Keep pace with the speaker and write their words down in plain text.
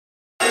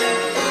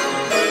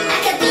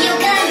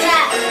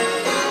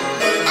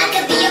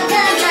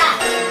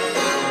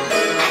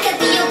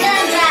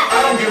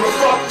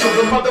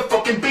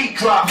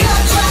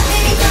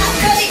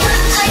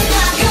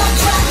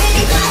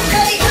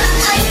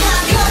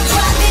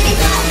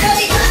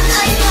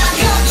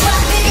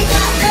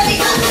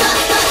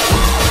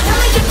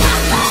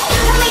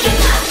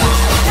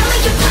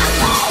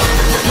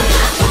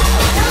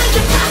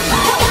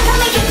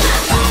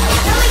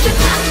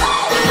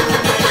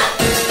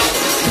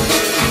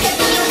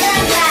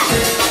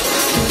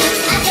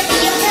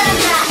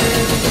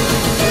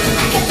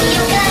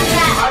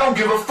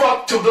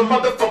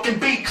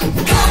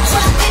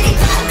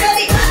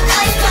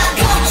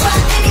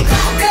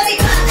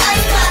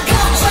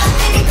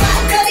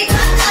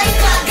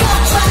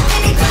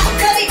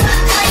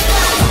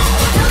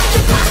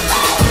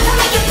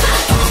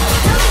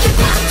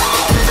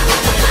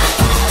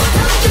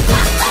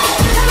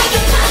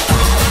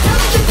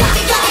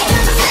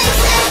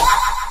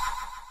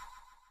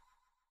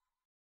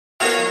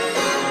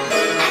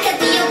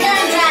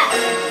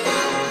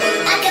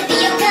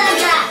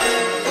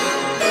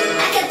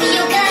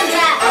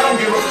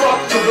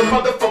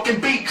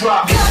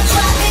drop.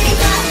 Gumdrop, baby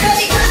pop,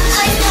 curly pop,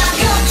 ice pop.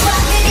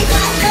 Gumdrop, baby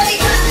pop, curly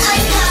pop,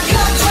 ice pop.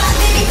 Gumdrop,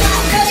 baby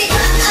pop, curly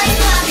pop,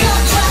 ice pop.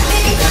 Gumdrop,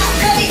 baby pop,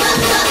 curly pop,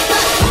 pop,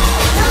 pop.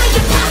 Don't make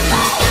it pop,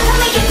 don't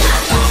make it pop,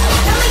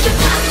 don't make it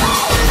pop, don't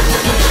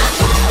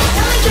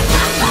make it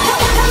pop,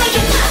 don't make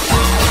it pop,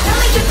 don't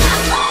make it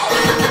pop, don't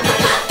make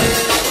it pop.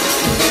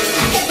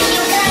 I could be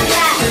your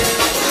gumdrop.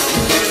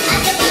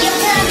 I could be your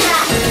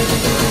gumdrop.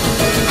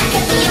 I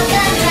could be your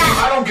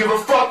gumdrop. I don't give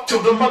a fuck till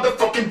the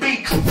motherfucking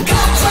beat.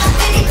 Gumdrop,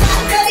 baby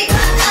pop,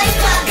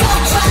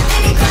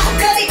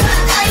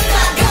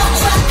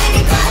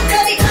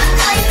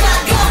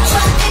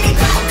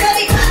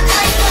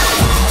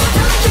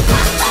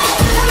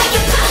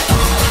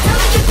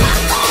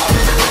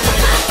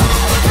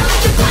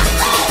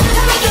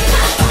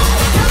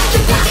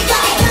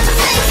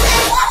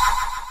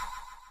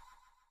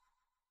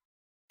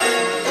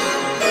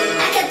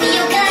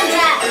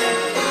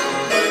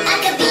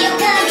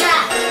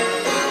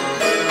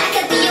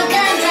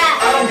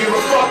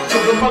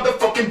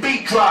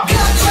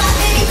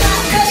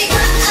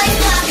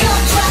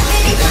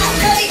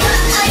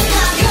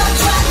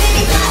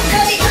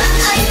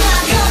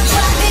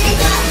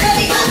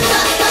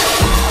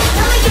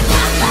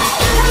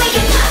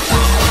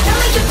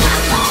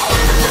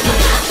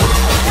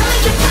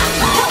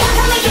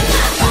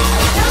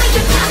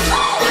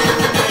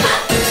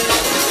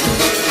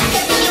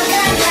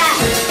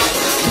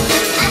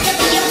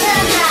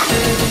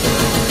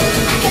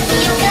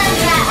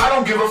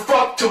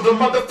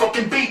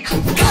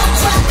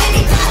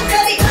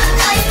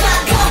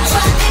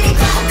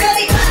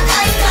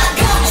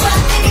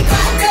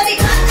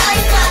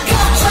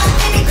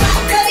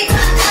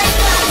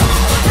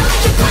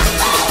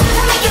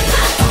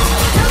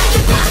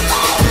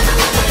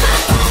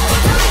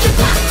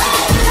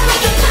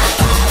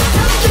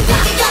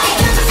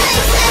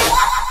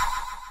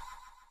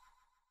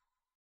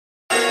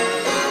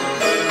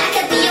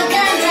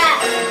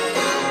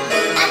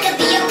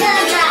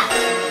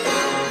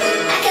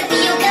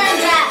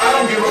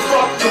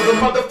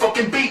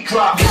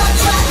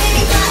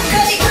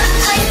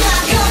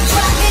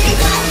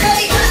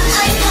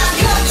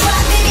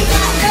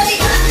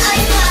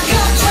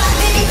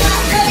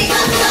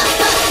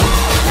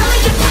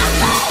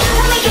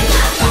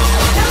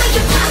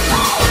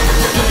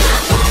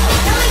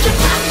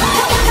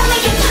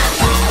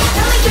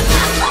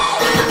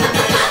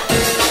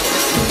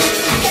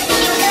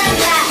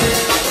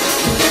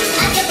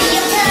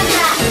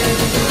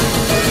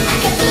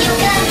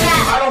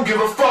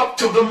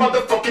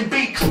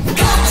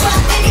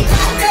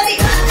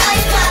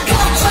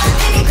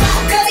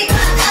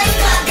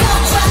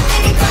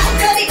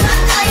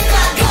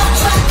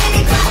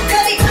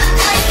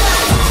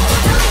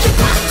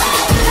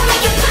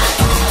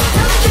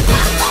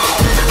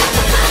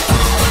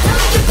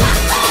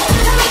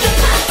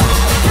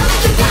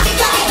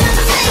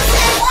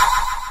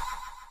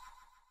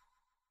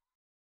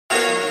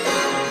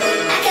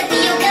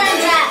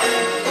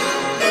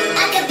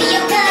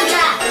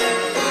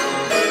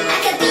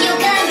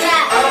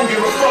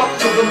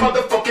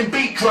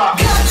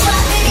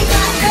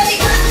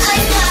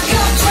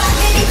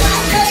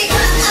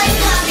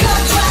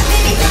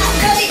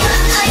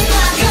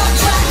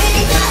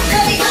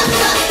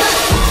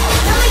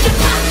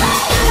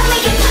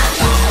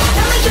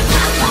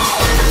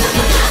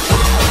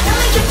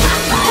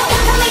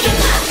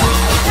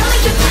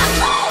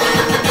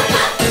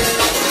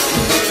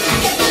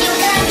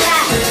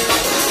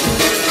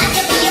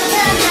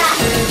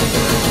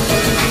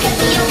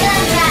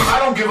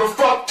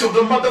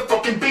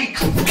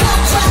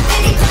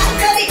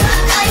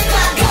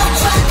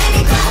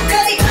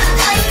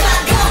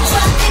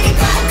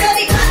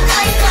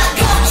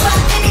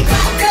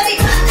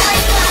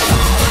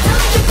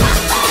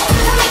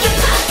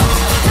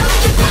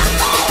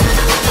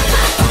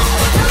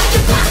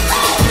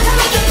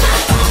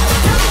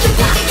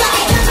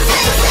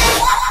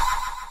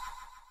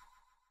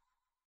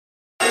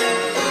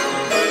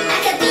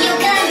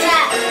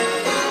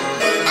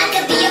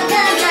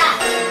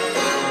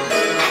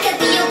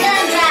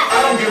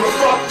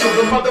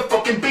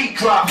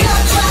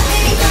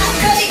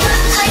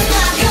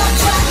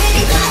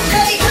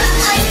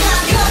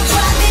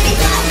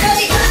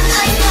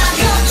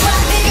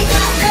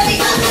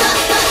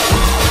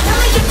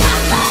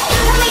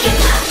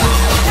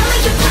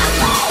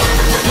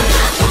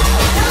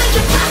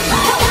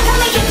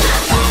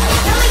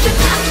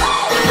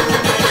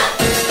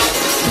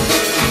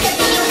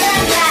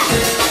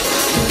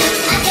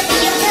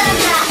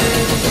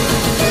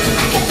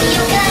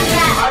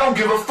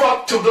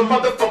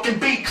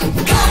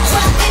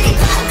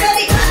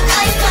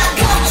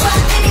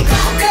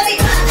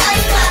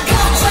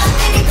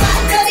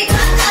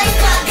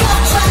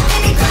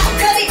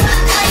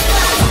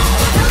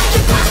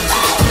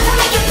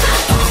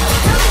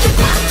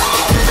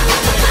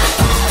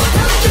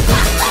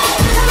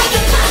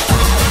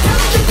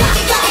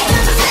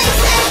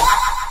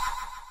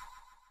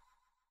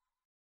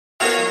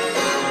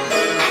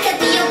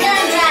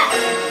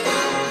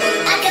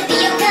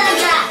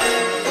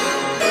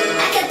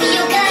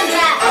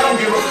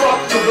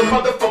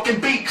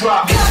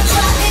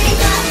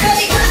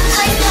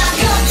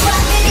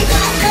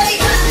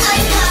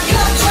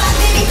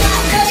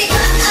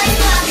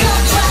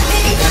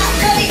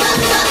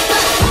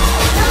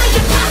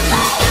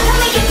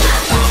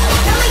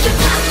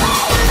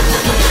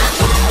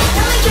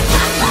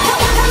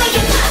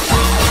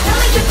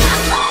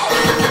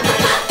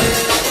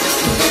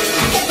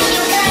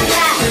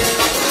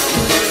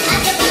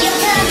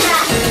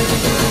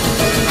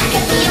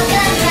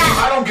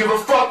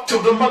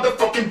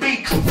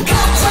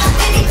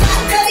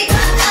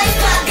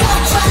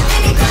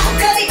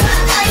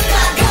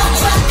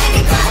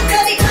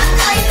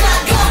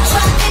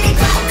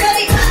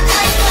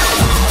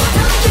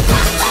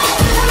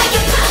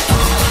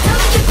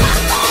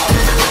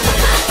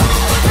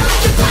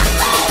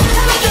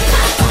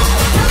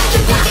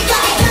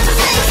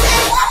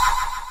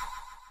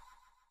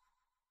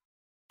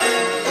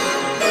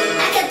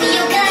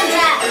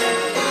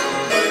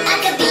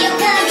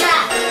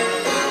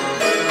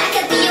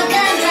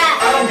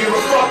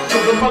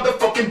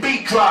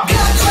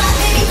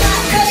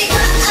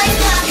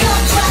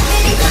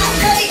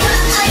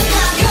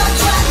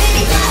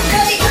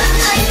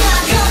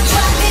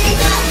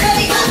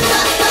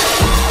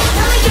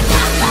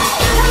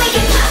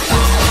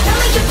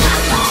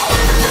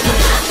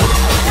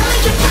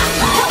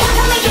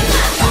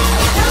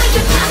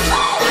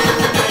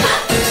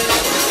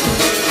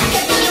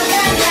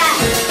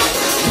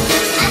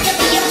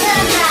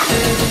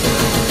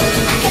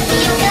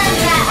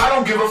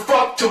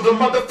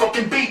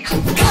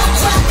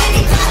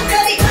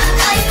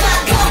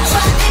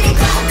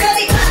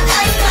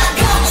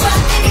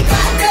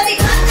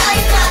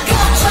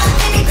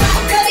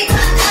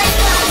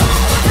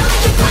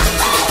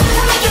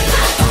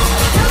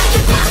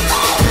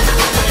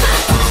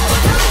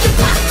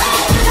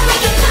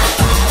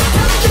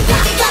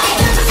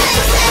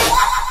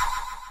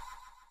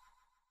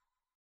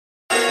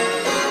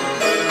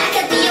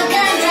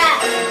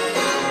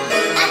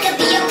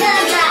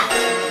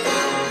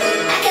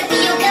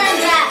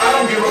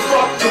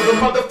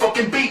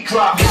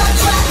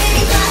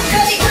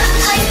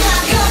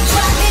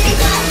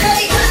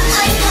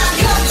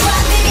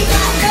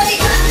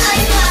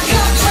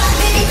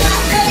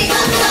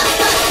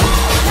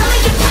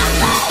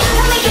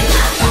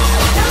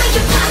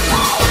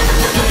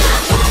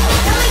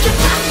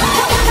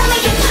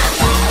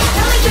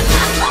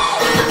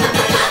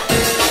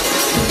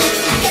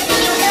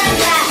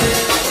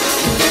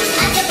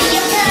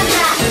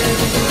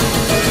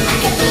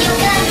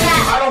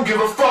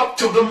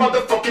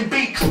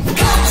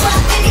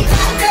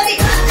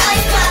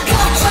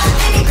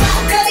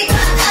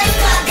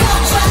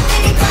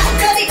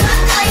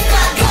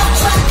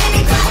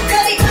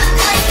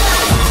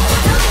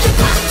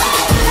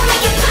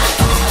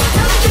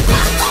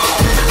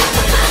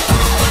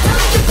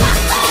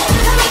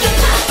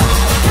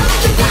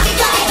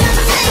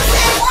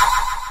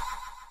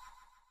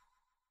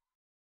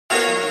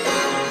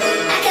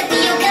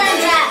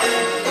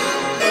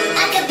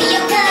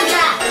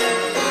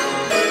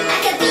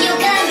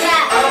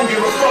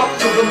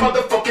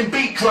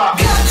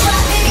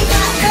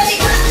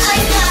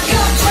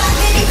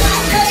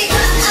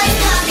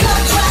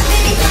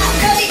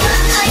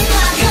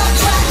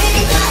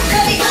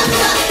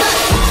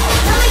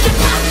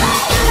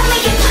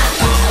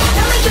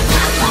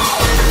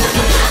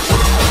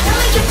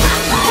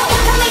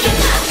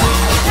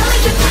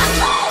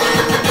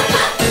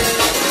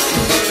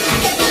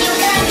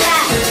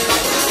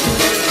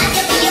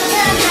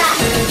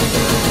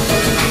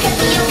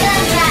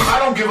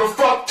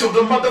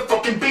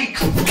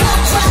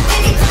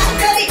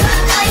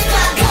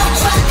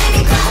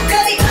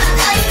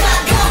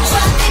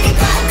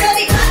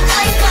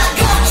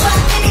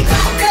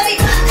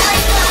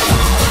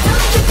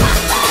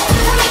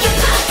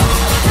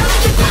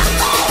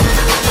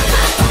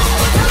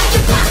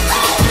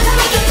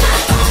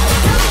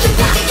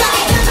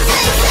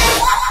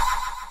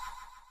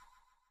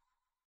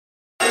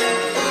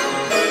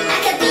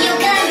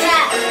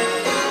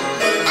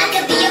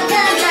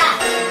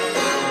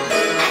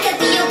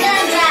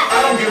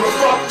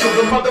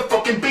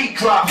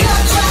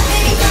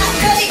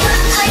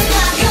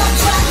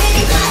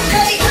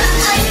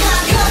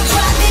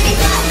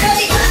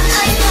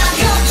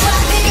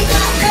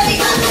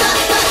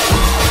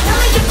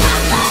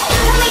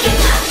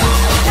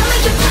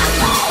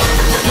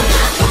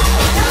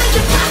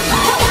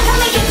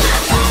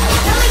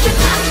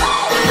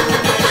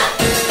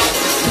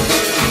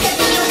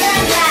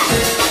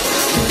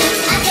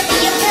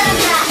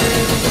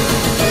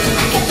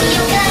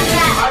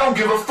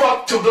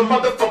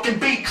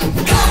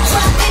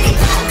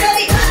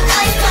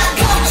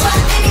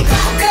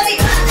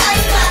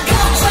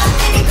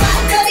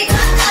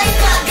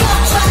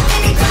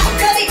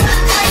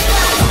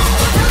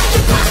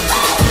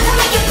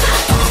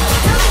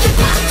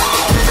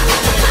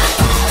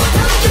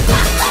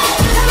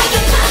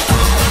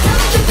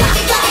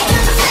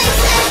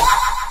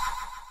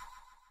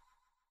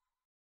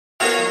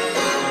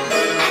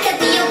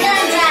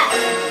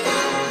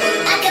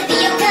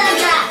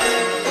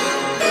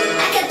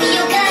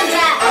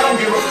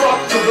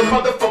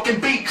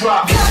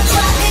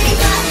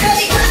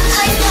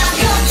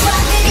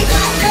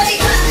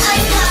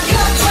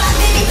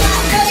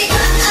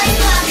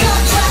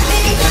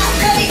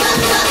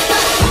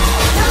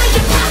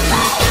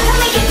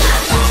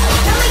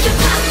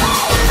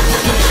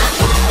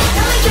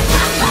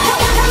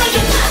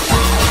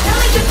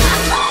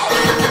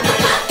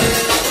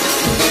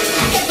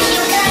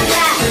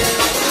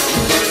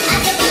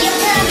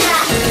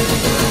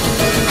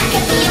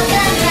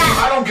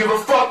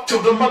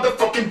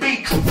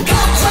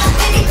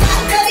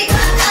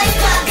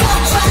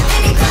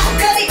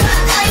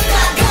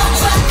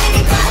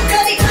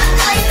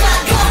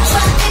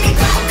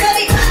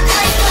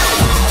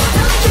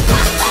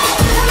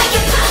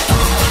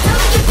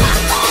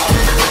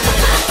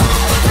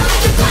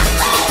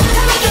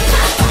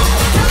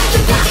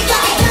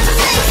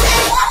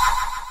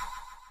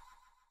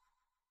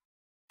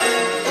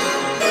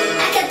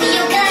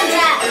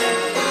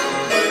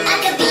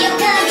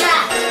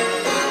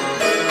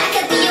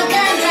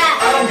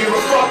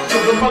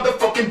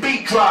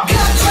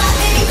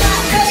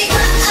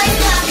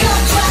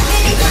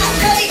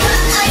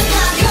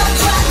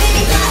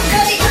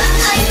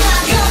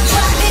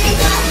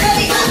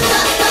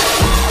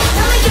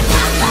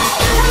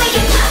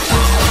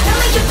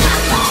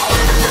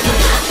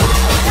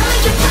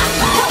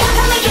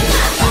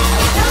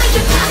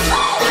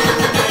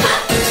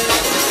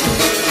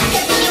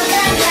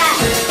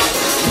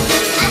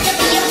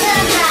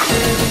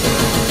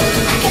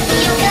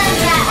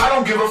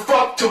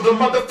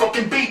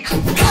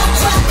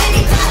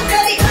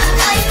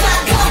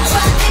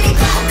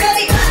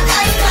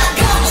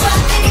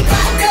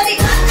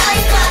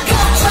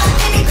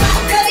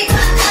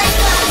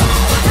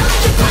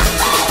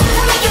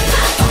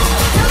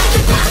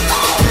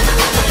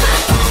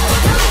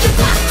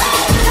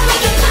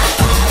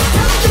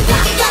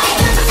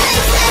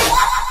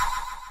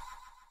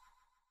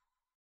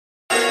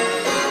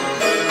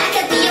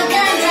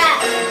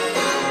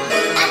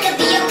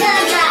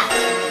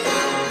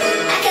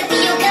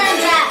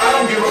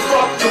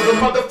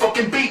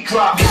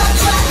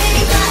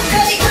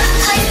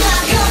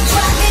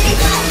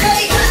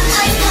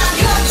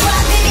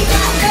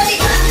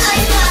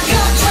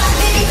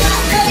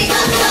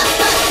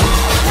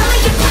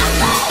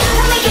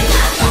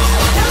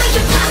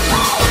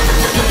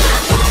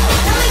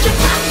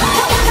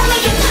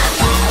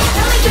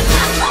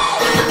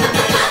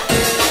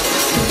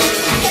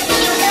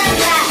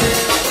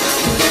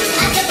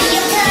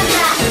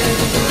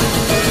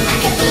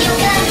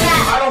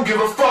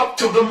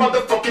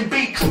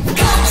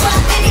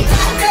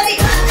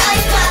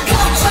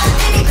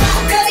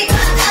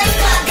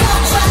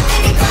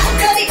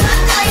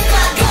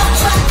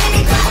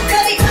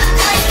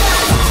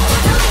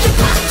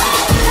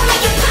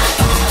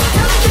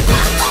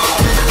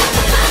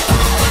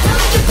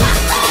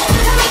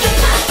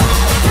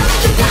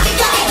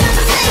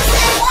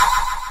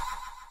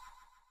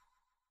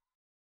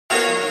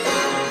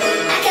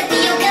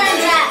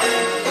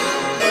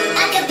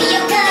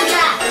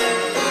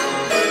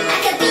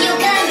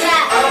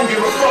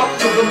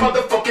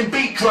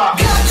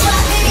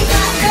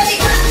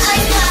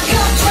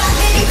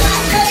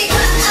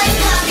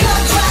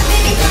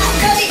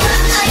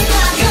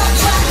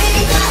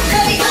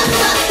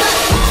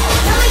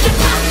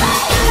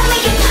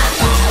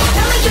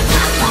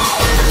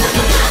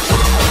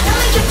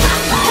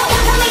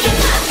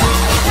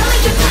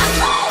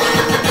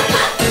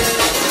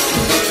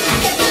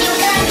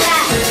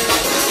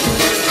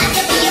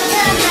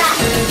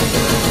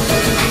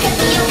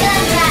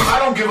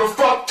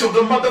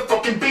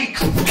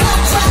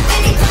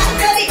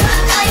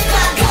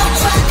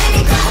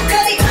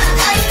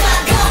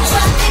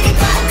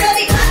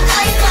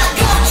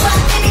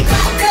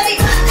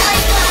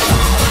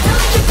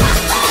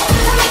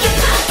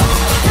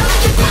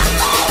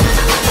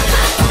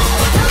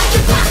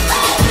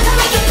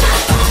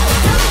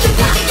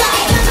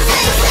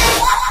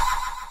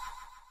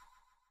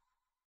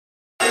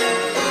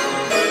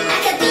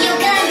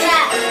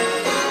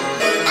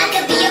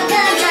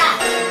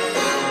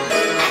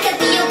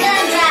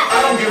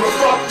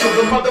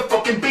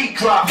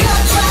 drop.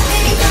 Gumdrop,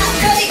 baby pop,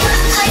 girly pop,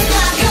 ice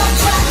pop.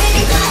 Gumdrop,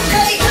 baby pop,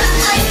 girly pop,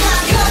 ice pop.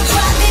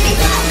 Gumdrop, baby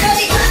pop,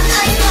 girly pop,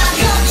 ice pop.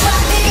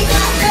 Gumdrop, baby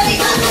pop, girly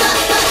pop, pop,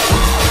 pop.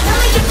 Don't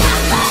make it pop,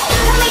 pop.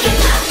 Don't make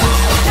it pop, pop.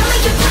 Don't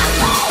make it pop,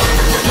 pop.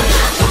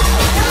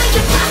 Don't make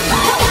it pop, pop.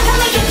 Don't make it pop, pop. Don't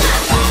make it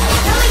pop, pop.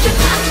 Don't make it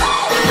pop,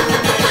 pop.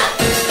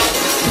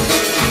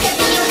 I could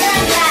be your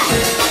Gumdrop.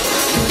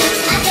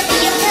 I could be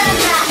your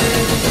Gumdrop.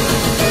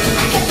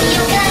 I could be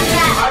your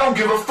Gumdrop. I don't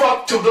give a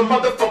fuck till the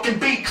motherfucking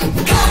beat.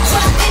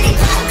 Gumdrop, baby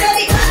pop,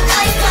 girly pop,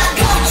 ice pop.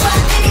 Gumdrop,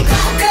 baby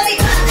pop, girly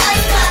pop,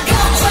 ice pop.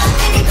 Gumdrop,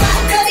 baby pop,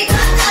 girly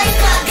pop, ice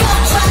pop.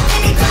 Gumdrop,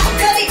 baby pop,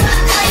 girly pop,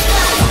 ice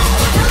pop.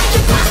 Don't make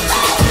it pop,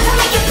 pop. Don't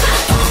make it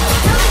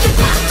pop, pop. Don't make it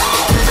pop, pop.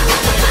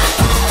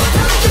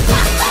 Don't make it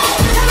pop, pop.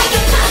 Don't make it pop, pop. Don't make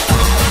it pop, pop.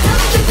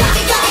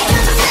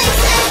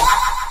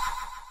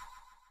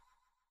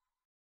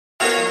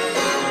 I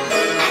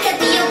could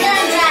be your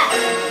Gumdrop.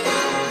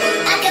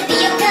 I could be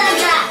your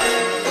Gumdrop.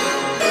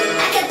 I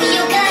could be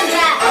your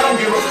Gumdrop. I don't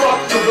give a fuck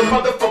till the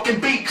motherfucking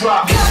beat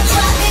drop.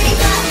 Gumdrop, baby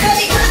pop,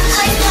 girly pop,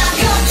 ice pop.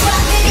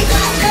 Gumdrop, baby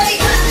pop, girly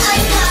pop,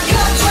 ice pop.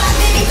 Gumdrop,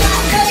 baby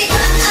pop, girly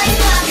pop, ice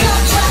pop.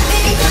 Gumdrop,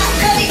 baby pop,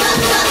 girly pop,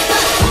 pop,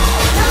 pop.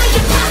 Don't make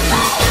it pop,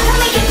 pop. Don't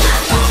make it pop,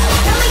 pop.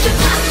 Don't make it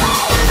pop, pop.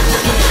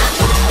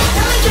 Don't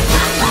make it pop, pop. Don't make it pop,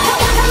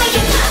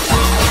 pop.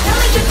 Don't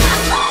make it pop,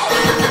 pop.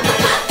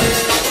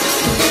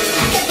 I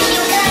could be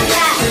your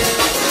Gumdrop.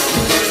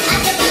 I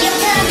could be your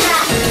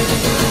Gumdrop.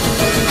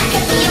 I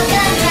could be your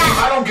Gumdrop.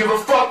 I don't give a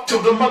fuck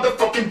till the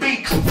motherfucking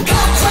beat.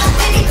 Gumdrop,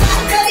 baby pop,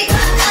 girly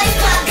pop, ice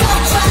pop.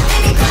 Gumdrop,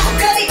 baby pop,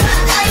 girly pop,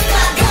 ice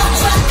pop.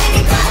 Gumdrop,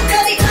 baby pop,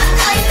 girly pop,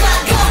 ice pop.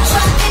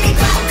 Gumdrop, baby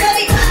pop,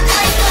 girly pop,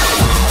 ice pop.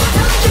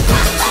 Don't make it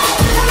pop, pop.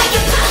 Don't make it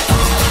pop,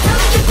 pop. Don't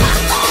make it pop,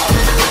 pop.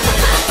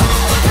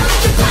 Don't make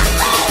it pop, pop. Don't make it pop,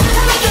 pop.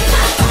 Don't make it pop,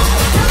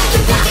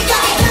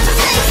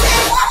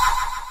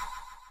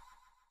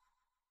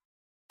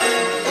 pop. I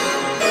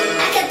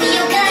could be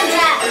your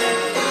Gumdrop.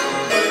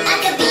 I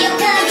could be your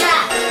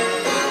Gumdrop. I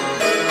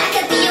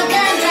could be your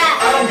Gumdrop.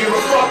 I don't give a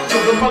fuck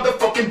till the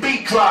motherfucking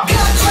beat drop.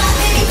 Gumdrop,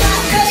 baby pop,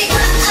 girly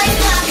pop, ice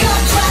pop.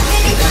 Gumdrop,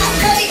 baby pop,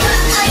 girly pop,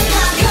 ice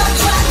pop.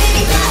 Gumdrop,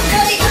 baby pop,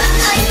 girly pop,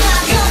 ice pop.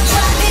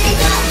 Gumdrop, baby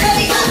pop,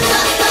 girly pop,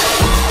 pop, pop.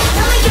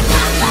 Don't make it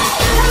pop, pop.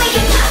 Don't make it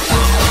pop,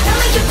 pop. Don't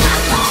make it pop,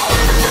 pop.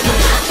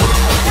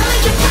 Don't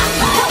make it pop, pop.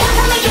 Don't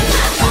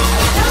make it pop,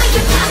 pop. Don't make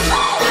it pop,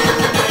 pop.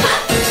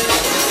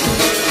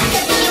 I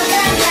could be your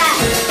Gumdrop.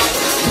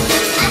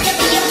 I could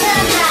be your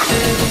Gumdrop.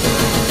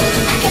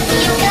 I could be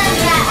your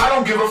Gumdrop. I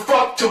don't give a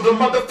fuck till the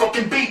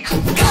motherfucking beat.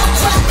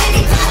 Gumdrop,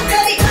 baby pop,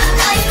 girly pop,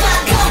 ice pop.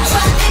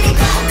 Gumdrop, baby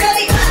pop,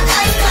 girly pop,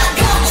 ice pop.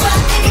 Gumdrop,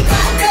 baby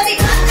pop, girly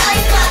pop,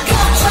 ice pop.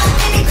 Gumdrop,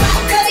 baby pop,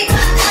 girly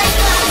pop, ice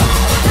pop.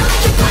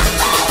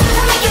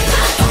 Don't make it pop, pop.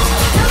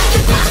 Don't make it pop, pop. Don't make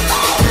it pop, pop.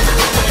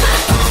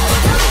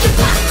 Don't make it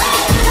pop, pop.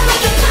 Don't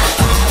make it pop,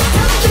 pop.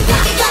 Don't make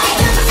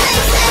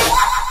it pop,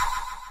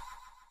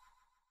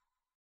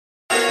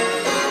 pop.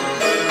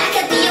 I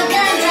could be your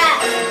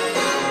Gumdrop.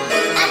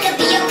 I could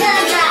be your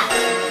Gumdrop.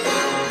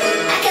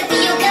 I could be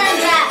your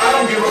Gumdrop. I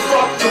don't give a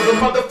fuck till the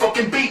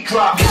motherfucking beat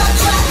drop.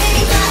 Gumdrop,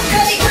 baby pop,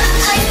 girly pop,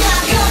 ice pop.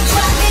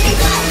 Gumdrop, baby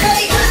pop,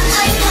 girly pop,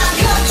 ice pop.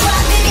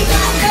 Gumdrop, baby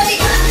pop, girly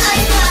pop,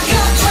 ice pop.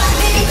 Gumdrop,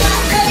 baby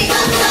pop, girly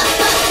pop, pop,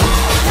 pop.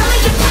 Don't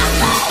make it pop,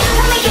 pop.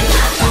 Don't make it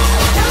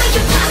pop, pop. Don't make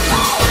it pop,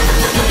 pop.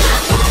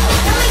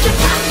 Don't make it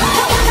pop, pop.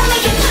 Don't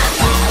make it pop,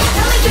 pop.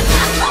 Don't make it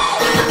pop, pop.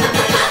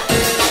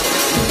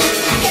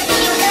 I could be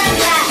your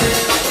Gumdrop.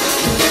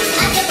 I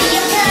could be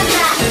your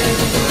Gumdrop.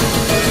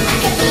 I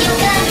could be your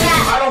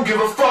Gumdrop. I don't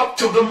give a fuck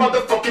till the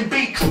motherfucking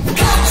beat.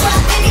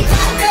 Gumdrop, baby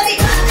pop, girly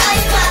pop,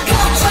 ice pop.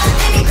 Gumdrop,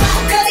 baby pop,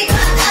 girly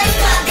pop, ice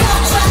pop.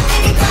 Gumdrop,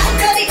 baby pop,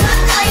 girly pop,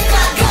 ice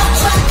pop.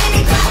 Gumdrop,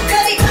 baby pop,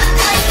 girly pop,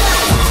 ice pop.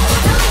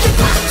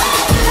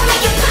 Don't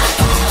make it pop, pop.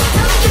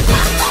 Don't make it pop, pop. Don't make it pop,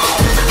 pop.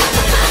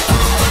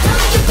 Don't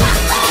make it pop,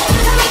 pop.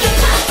 Don't make it pop, pop. Don't make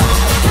it pop,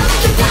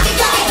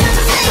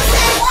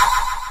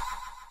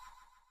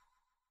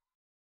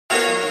 pop. I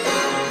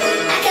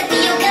could be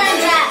your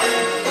Gumdrop.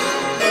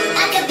 I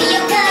could be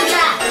your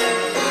Gumdrop.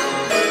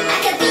 I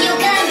could be your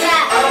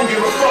Gumdrop. I don't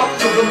give a fuck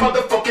till the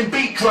motherfucking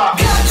beat drop.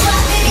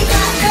 Gumdrop, baby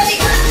pop, girly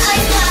pop,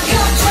 ice pop.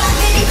 Gumdrop,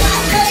 baby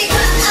pop, girly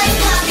pop, ice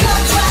pop.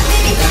 Gumdrop,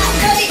 baby pop,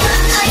 girly pop,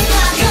 ice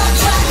pop.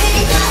 Gumdrop,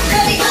 baby pop,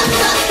 girly pop,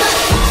 pop, pop.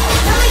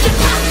 Don't make it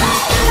pop, pop.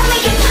 Don't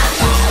make it pop,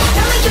 pop.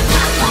 Don't make it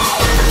pop, pop.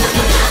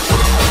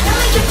 Don't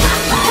make it pop,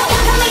 pop.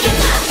 Don't make it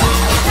pop, pop.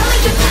 Don't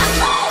make it pop,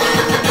 pop.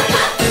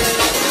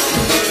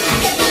 I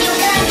could be your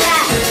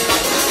Gumdrop.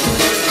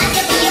 I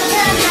could be your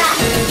Gumdrop.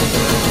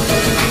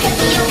 I could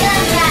be your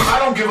Gumdrop. I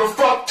don't give a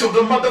fuck till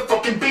the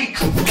motherfucking beat.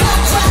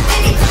 Gumdrop,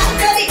 baby pop,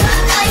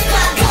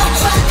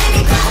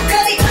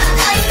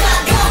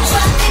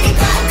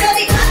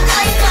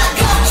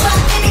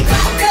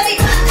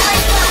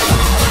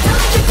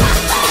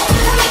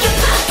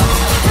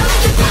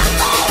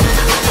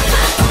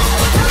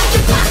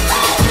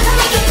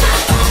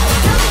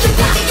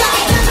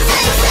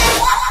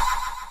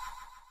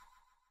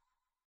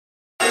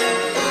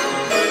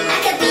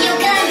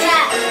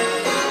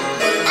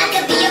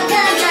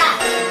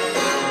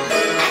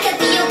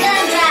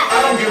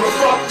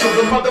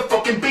 the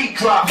motherfucking beat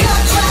drop.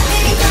 Gumdrop,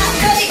 baby pop,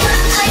 curly pop,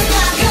 ice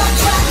pop.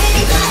 Gumdrop,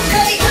 baby pop,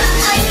 curly pop,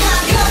 ice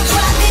pop.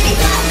 Gumdrop, baby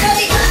pop,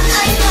 curly pop,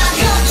 ice pop.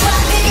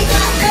 Gumdrop, baby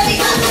pop,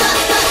 curly pop, pop,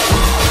 pop.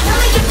 Don't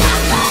make it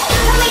pop,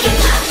 don't make it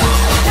pop,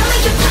 don't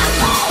make it pop,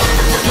 don't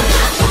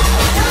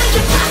make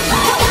it pop,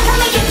 don't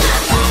make it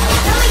pop, don't make it pop,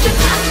 don't make it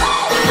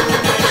pop.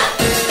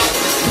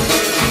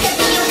 I could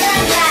be your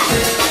gumdrop.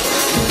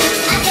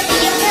 I could be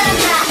your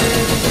gumdrop.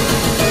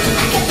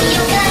 I could be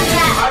your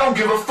gumdrop. I don't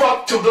give a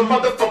fuck till the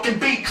motherfucking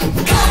beat drop.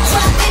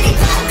 Gumdrop, baby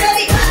pop,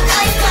 curly pop,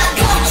 ice pop.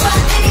 Gumdrop,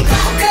 baby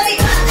pop, curly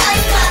pop,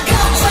 ice pop.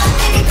 Gumdrop,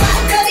 baby pop,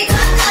 curly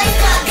pop, ice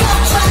pop.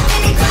 Gumdrop,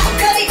 baby pop,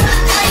 curly pop,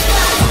 ice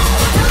pop.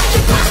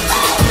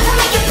 Don't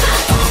make it pop,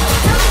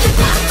 don't make it pop, don't make it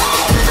pop,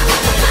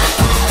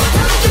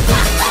 don't make it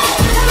pop,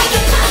 don't make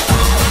it pop,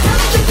 don't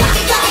make it pop.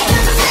 You got me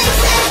down to say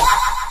what?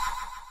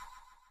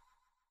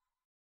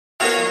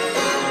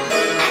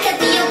 I could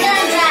be your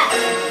gumdrop.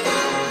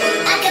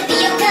 I could be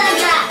your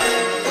gumdrop.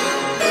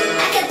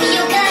 I could be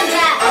your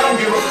gumdrop. I don't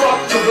give a fuck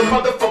till the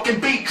motherfucking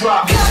beat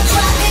drop.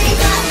 Gumdrop, baby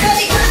pop,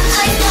 curly pop,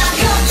 ice pop.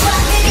 Gumdrop,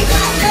 baby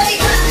pop, curly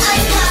pop,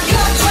 ice pop.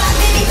 Gumdrop,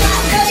 baby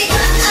pop, curly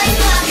pop, ice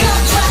pop.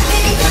 Gumdrop,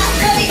 baby pop,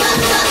 curly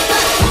pop, pop,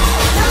 pop.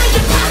 Don't make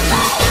it pop,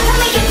 don't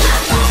make it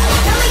pop,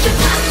 don't make it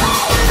pop, don't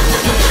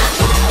make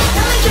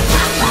it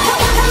pop, don't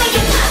make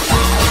it pop,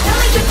 don't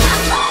make it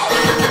pop,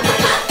 don't make it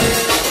pop.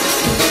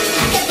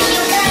 I could be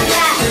your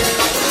gumdrop.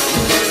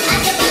 I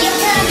could be your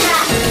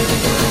gumdrop.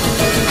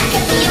 I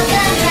could be your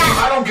gumdrop.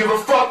 I don't give a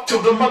fuck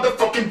till the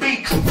motherfucking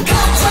beat drop.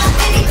 Gumdrop,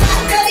 baby pop,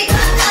 curly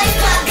pop, ice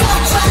pop.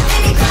 Gumdrop,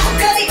 baby pop,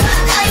 curly pop,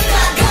 ice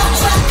pop.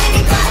 Gumdrop,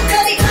 baby pop,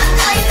 curly pop,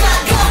 ice pop.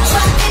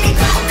 Gumdrop, baby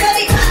pop,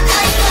 curly pop,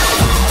 ice pop.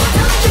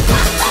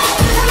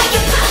 Don't make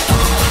it pop, don't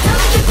make it pop, don't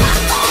make it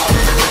pop, don't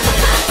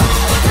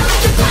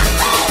make it pop, don't make it pop,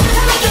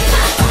 don't make it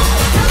pop,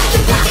 don't make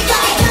it pop. You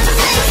got me down to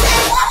say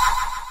what?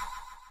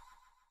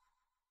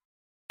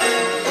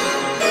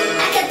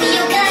 I could be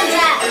your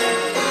gumdrop.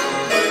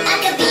 I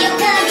could be your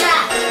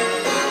gumdrop.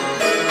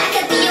 I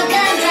could be your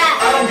gumdrop.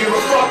 I don't give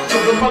a fuck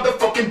till the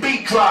motherfucking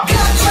beat drop.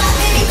 Gumdrop,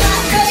 baby pop,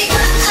 curly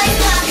pop, ice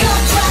pop.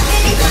 Gumdrop,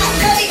 baby pop,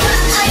 curly pop,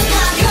 ice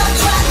pop.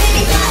 Gumdrop,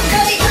 baby pop,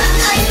 curly pop,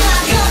 ice pop.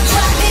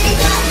 Gumdrop, baby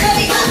pop,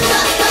 curly pop,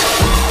 pop, pop.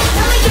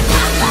 Don't make it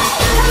pop,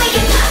 don't make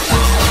it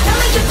pop, don't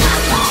make it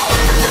pop,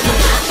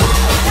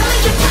 don't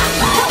make it pop,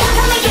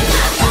 don't make it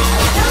pop,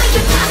 don't make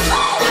it pop,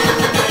 don't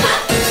make it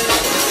pop.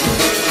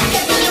 I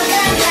could be your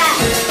gumdrop.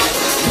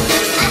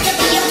 I could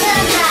be your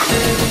gumdrop.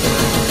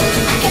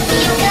 I could be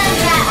your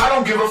gumdrop. I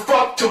don't give a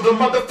fuck till the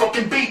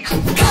motherfucking beat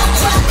drop.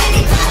 Gumdrop,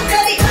 baby pop,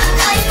 curly pop,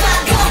 ice pop.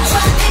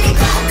 Gumdrop, baby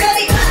pop,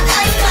 curly pop,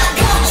 ice pop.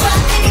 Gumdrop,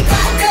 baby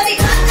pop, curly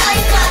pop,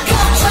 ice pop.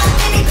 Gumdrop,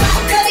 baby pop,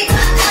 curly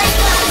pop, ice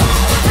pop.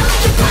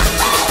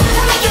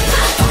 Don't make it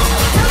pop,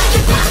 don't make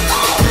it pop, don't make it pop,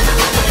 don't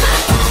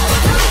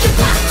make it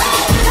pop,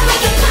 don't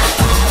make it pop, don't make it pop,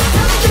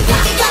 don't make it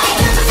pop. You got me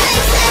down to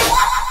say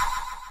what?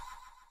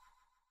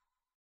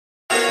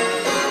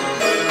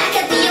 I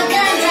could be your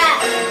gumdrop.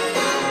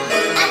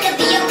 I could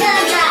be your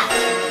gumdrop.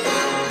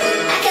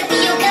 I could be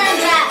your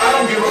gumdrop. I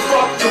don't give a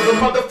fuck till the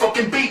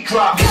motherfucking beat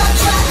drop.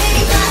 Gumdrop,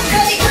 baby pop,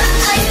 curly pop,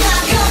 ice pop.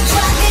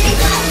 Gumdrop, baby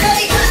pop,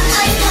 curly pop,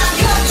 ice pop.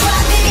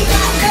 Gumdrop, baby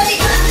pop, curly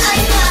pop,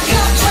 ice pop.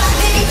 Gumdrop,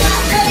 baby pop,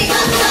 curly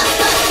pop, pop,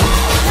 pop.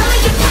 Don't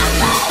make it pop,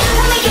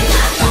 don't make it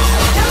pop,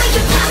 don't make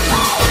it pop,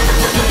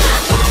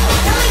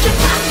 don't make it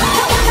pop,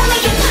 don't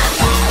make it pop,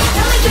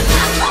 don't make it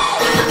pop, don't make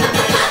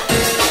it pop.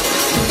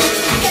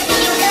 I could be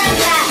your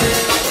gumdrop.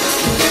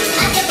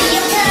 I could be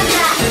your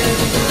gumdrop.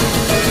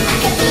 I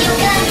could be your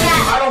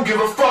gumdrop. I don't give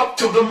a fuck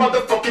till the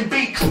motherfucking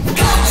beat drop.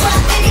 Gumdrop,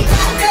 baby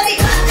pop, curly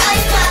pop,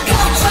 ice pop.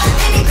 Gumdrop,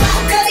 baby pop,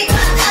 curly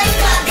pop, ice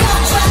pop.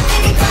 Gumdrop,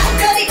 baby pop,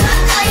 curly pop,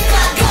 ice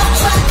pop.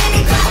 Gumdrop,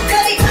 baby pop,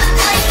 curly pop,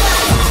 ice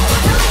pop.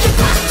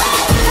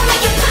 Don't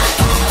make it pop,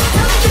 don't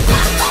make it pop, don't make it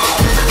pop,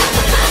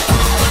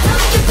 don't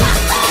make it pop, don't make it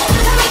pop,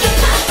 don't make it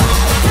pop,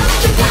 don't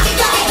make it pop. You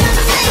got me down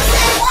to say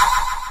what?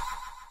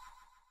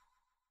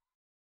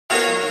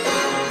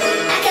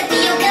 I could be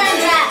your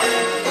gumdrop.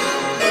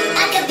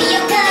 I could be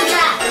your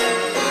gumdrop.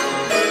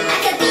 I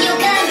could be your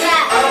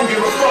gumdrop. I don't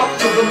give a fuck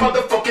till the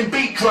motherfucking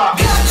beat drop.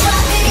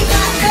 Gumdrop, baby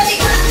pop, curly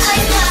pop,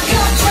 ice pop.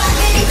 Gumdrop,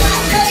 baby pop,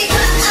 curly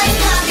pop, ice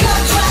pop.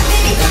 Gumdrop,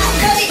 baby pop,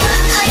 curly pop,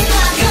 ice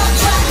pop.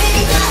 Gumdrop,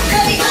 baby pop,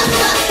 curly pop,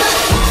 pop, pop.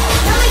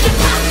 Don't make it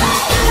pop,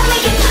 don't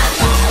make it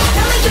pop,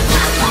 don't make it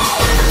pop,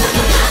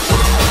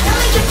 don't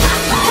make it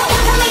pop,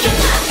 don't make it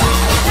pop,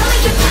 don't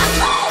make it pop,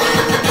 don't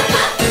make it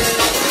pop.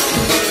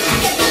 I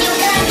could be your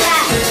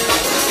gumdrop.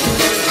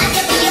 I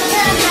could be your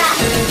gumdrop.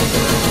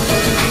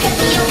 I could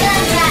be your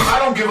gumdrop. I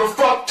don't give a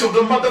fuck till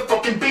the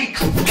motherfucking beat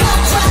drop.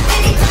 Gumdrop,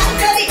 baby pop,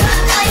 curly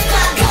pop, ice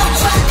pop.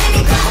 Gumdrop,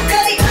 baby pop,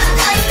 curly pop,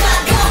 ice pop.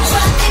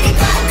 Gumdrop, baby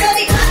pop,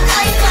 curly pop,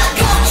 ice pop.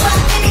 Gumdrop,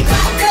 baby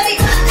pop, curly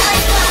pop,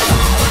 ice pop.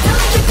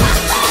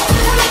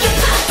 Don't make it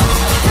pop, don't make it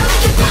pop, don't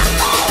make it pop, don't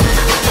make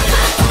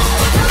it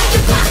pop, don't make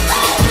it pop,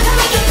 don't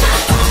make it pop,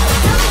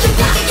 don't make it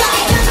pop. You got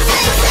me down to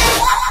say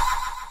what?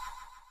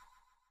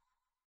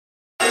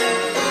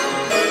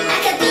 I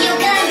could be your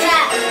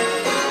gumdrop.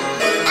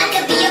 I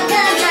could be your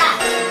gumdrop.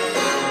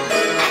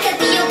 I could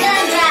be your gumdrop.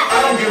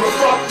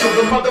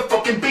 the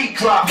motherfucking beat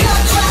drop.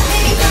 Gumdrop,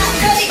 baby pop,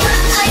 curly pop,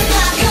 ice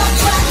pop.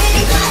 Gumdrop,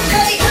 baby pop,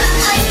 curly pop,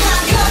 ice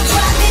pop.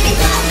 Gumdrop, baby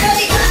pop,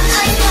 curly pop,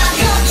 ice pop.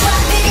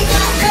 Gumdrop, baby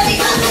pop,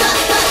 curly pop, pop,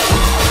 pop.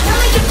 Don't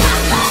make it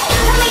pop,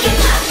 don't make it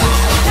pop,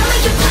 don't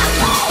make it pop,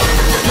 don't make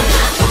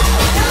it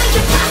pop, don't make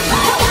it pop,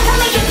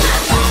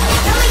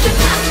 don't make it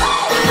pop.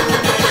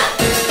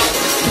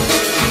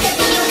 I could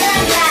be your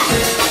gumdrop.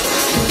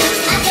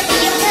 I could be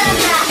your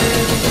gumdrop.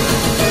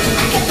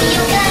 I could be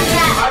your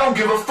gumdrop. I don't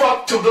give a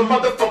fuck till the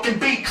motherfucking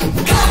beat drop.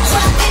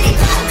 Gumdrop, baby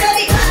pop,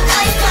 curly pop,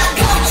 ice pop.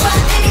 Gumdrop,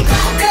 baby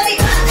pop, curly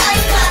pop,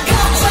 ice pop.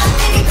 Gumdrop,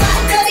 baby pop,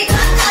 curly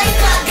pop, ice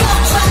pop.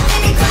 Gumdrop,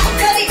 baby pop,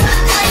 curly pop,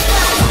 ice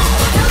pop.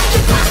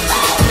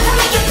 Don't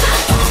make it pop,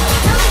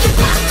 don't make it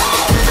pop, don't make it pop,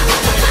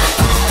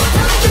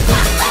 don't make it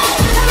pop,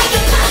 don't make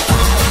it pop,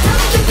 don't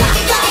make it pop.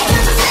 You got me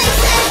down to say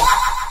what?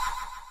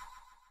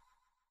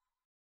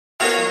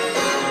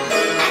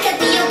 I could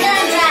be your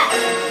gumdrop.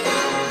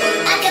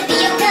 I could be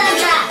your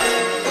gumdrop.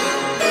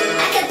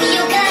 I could be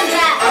your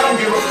gumdrop. I don't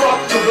give a fuck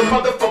till the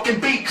motherfucking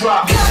beat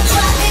drop.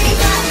 Gumdrop, baby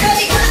pop,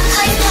 curly pop,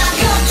 ice pop.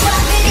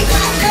 Gumdrop, baby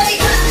pop, curly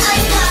pop,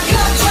 ice pop.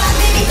 Gumdrop,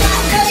 baby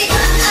pop, curly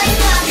pop, ice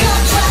pop.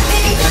 Gumdrop,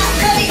 baby pop,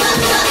 curly pop,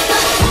 pop,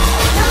 pop.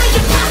 Don't make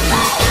it pop,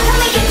 don't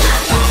make it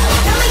pop,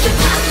 don't make it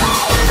pop, don't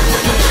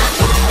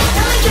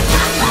make it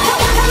pop,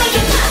 don't make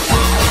it pop,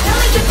 don't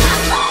make it pop,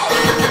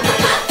 don't make it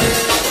pop.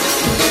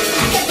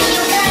 I could be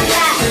your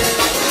gumdrop.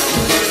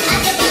 I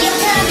could be your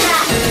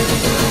gumdrop.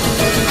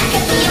 I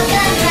could be your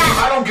gumdrop.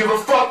 I don't give a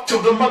fuck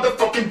till the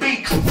motherfucking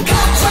beat drop.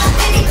 Gumdrop,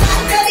 baby pop,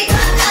 curly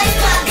pop, ice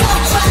pop.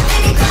 Gumdrop,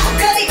 baby pop,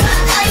 curly pop,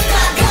 ice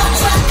pop.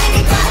 Gumdrop,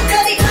 baby pop,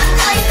 curly pop,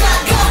 ice pop.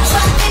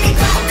 Gumdrop, baby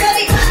pop,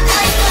 curly pop,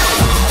 ice pop.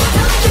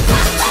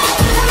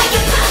 Don't make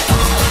it pop, don't make it pop,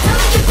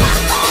 don't make it pop,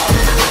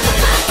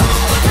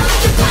 don't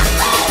make it pop,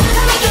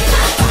 don't make it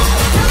pop, don't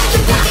make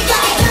it pop. You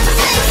got me down to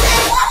say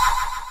what?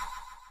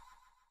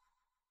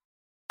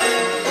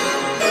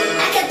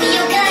 I could be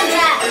your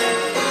gumdrop.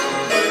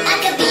 I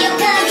could be your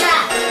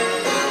gumdrop.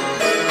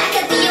 I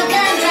could be your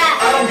gumdrop.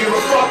 I don't give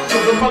a fuck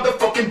till the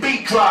motherfucking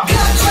beat drop.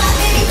 Gumdrop,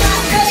 baby pop,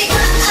 curly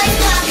pop, ice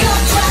pop.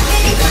 Gumdrop,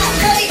 baby pop,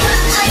 curly pop,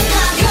 ice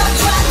pop.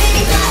 Gumdrop,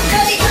 baby pop,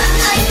 curly pop,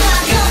 ice pop.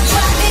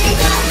 Gumdrop, baby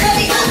pop,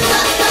 curly pop,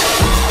 pop, pop.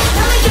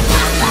 Don't make it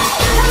pop,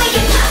 don't make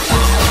it pop,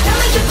 don't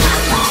make it pop,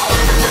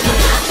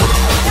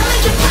 don't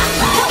make it pop,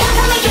 don't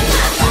make it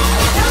pop,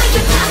 don't make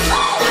it pop,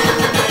 don't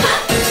make it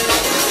pop.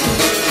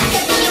 I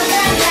could be your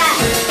gumdrop.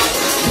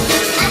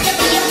 I could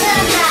be your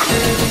gumdrop.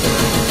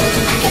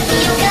 I could be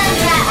your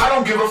gumdrop. I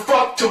don't give a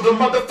fuck till the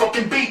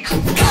motherfucking beat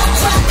drop.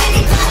 Gumdrop,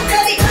 baby pop,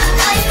 curly pop,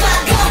 ice pop.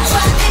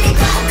 Gumdrop, baby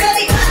pop,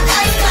 curly pop,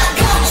 ice pop.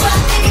 Gumdrop,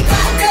 baby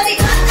pop, curly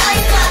pop,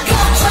 ice pop.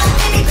 Gumdrop,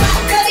 baby pop,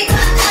 curly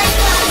pop, ice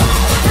pop.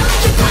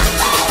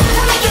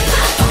 Don't make it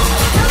pop, don't make it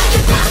pop, don't make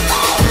it pop,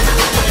 don't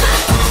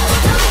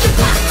make it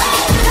pop,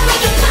 don't make it pop, don't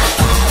make it pop,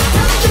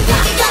 don't make it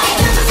pop. You got me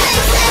down to say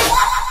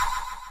what?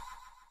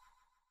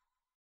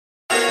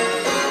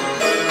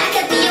 I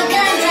could be your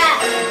gumdrop.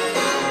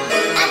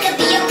 I could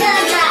be your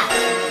gumdrop.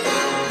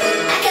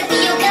 I could be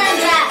your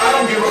gumdrop. I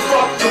don't give a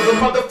fuck till the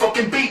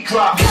motherfucking beat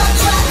drop.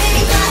 Gumdrop,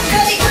 baby pop,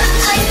 curly pop,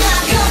 ice pop.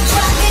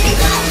 Gumdrop, baby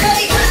pop,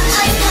 curly pop,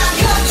 ice pop.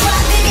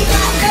 Gumdrop, baby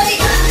pop, curly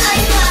pop,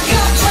 ice pop.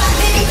 Gumdrop,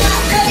 baby pop,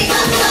 curly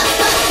pop, pop,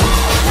 pop.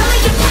 Don't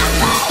make it pop,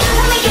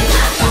 don't make it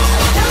pop,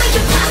 don't make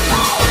it pop,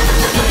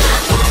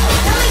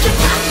 don't make it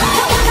pop,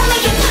 don't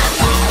make it pop,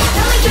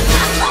 don't make it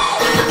pop,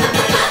 don't make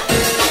it pop.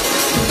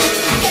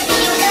 I could be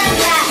your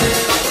gumdrop.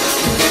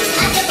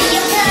 I could be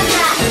your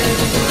gumdrop.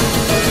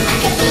 I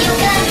could be your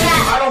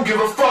gumdrop. I don't give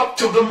a fuck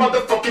till the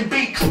motherfucking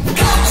beat drop.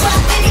 Gumdrop,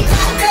 baby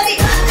pop, curly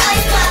pop,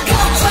 ice pop.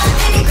 Gumdrop,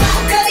 baby pop,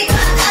 curly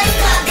pop, ice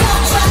pop.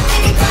 Gumdrop,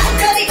 baby pop,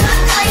 curly pop,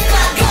 ice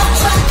pop.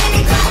 Gumdrop,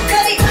 baby pop,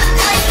 curly pop,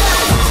 ice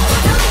pop.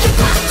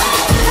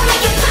 Don't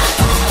make it pop,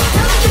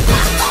 don't make it pop, don't make it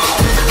pop,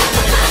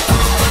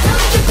 don't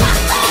make it pop, don't make it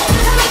pop,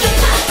 don't make it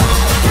pop, don't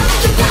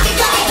make it pop. You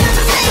got me down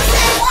to say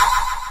what?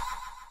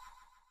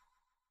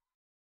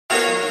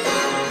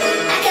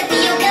 I could be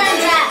your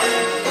gumdrop.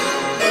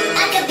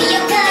 I could be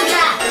your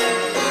gumdrop.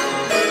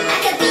 I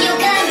could be your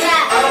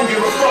gumdrop. I don't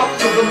give a fuck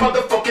till the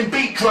motherfucking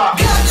beat drop.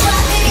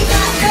 Gumdrop, baby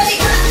pop, curly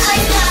pop,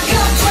 ice pop.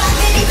 Gumdrop,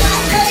 baby pop,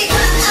 curly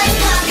pop, ice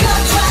pop.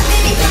 Gumdrop,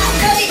 baby pop,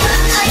 curly pop,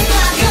 ice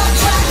pop.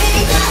 Gumdrop,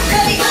 baby pop,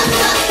 curly pop,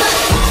 pop, pop.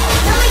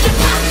 Don't make it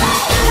pop,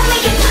 don't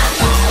make it pop,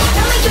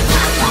 don't make it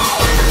pop,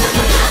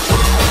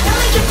 don't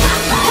make it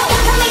pop,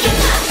 don't make it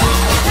pop,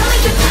 don't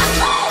make it pop,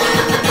 don't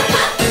make it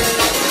pop.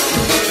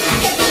 I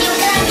could be your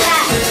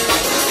gumdrop.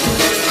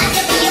 I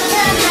could be your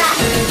gumdrop.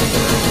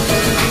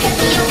 I could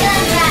be your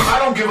gumdrop. I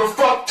don't give a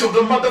fuck till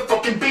the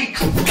motherfucking beat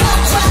drop.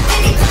 Gumdrop,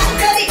 baby pop,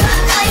 curly pop,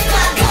 ice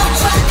pop.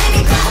 Gumdrop,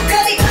 baby pop,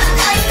 curly pop,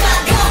 ice pop.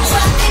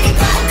 Gumdrop, baby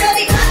pop,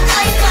 curly pop,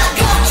 ice pop.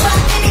 Gumdrop,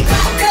 baby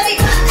pop, curly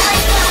pop,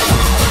 ice pop.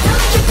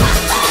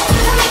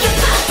 Don't make it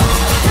pop,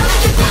 don't make it pop, don't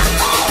make it pop,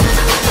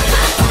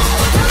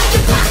 don't make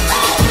it pop,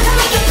 don't make it pop, don't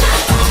make it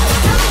pop,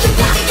 don't make it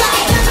pop. You got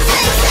me down to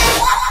say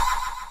what?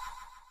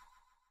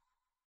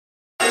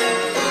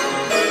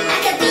 I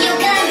could be your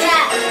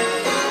gumdrop.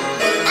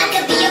 I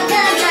could be your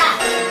gumdrop.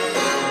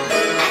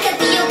 I could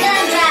be your gumdrop.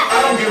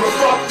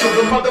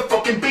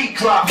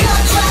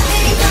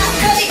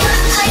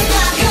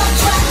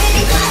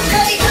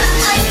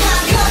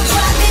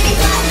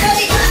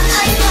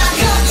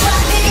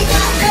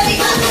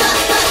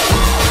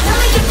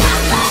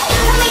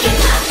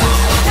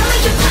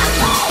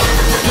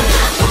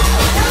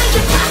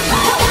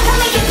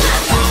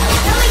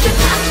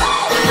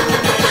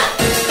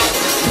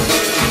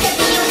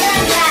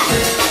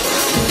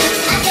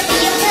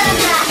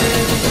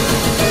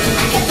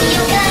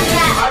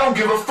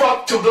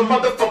 till the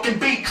motherfucking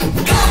beat drop.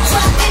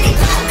 Gumdrop, baby,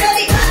 pop,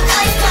 girly, pop,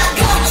 ice pop.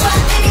 Gumdrop,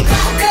 baby,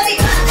 pop, girly,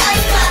 pop,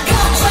 ice pop.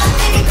 Gumdrop,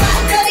 baby, pop,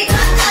 girly,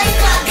 pop, ice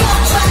pop.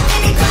 Gumdrop,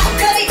 baby, pop,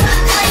 girly,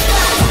 pop, ice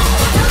pop.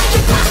 Don't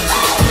you pop,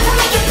 don't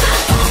make it pop.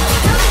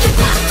 Don't you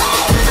pop,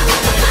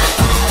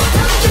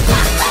 don't you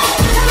pop,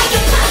 don't make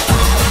it pop.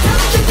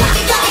 Don't you pop,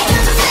 you got me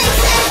down to say.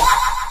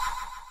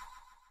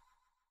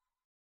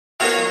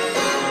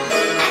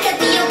 I could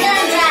be your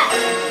gumdrop.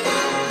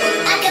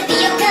 I could be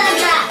your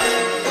gumdrop.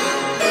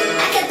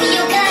 I could be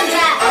your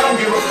gumdrop. I don't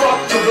give a fuck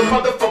till the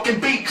motherfucking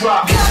beat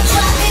drop.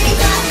 Gumdrop, baby,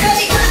 pop,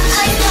 girly, pop,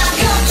 ice pop.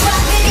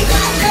 Gumdrop, baby,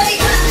 pop, girly,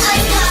 pop,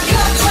 ice pop.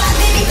 Gumdrop,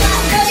 baby,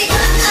 pop, girly,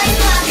 pop, ice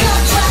pop.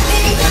 Gumdrop,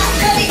 baby, pop,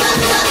 girly, pop,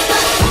 pop,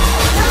 pop.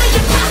 Don't make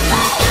it pop,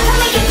 don't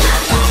make it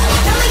pop,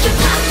 don't make it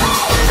pop, don't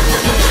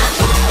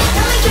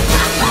make it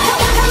pop,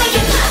 don't make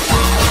it pop,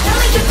 don't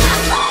make it pop, don't make it pop.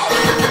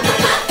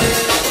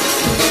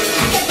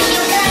 I could be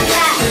your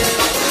gumdrop.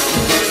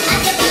 I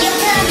could be your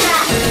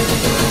gumdrop.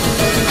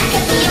 I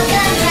could be your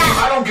gumdrop.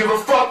 I don't give a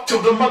fuck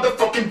till the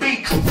motherfucking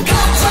beat drop.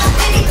 Gumdrop,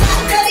 baby, pop,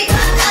 girly,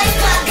 pop, ice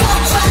pop.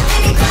 Gumdrop,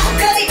 baby, pop,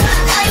 girly, pop,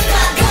 ice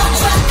pop.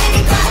 Gumdrop,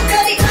 baby, pop,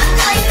 girly, pop,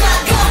 ice pop.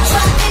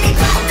 Gumdrop, baby,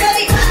 pop,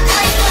 girly, pop,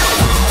 ice pop.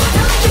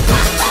 Don't make it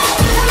pop,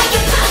 don't make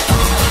it pop,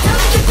 don't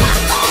make it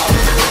pop,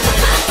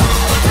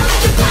 don't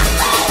make it pop, don't make it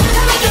pop,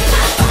 don't make it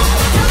pop,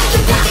 don't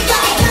you pop, you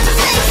got me down to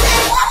say.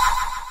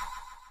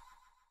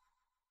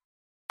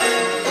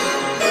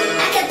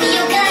 I could be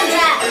your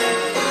gumdrop.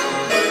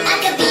 I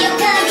could be your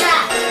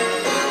gumdrop.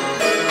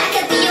 I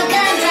could be your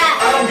gumdrop.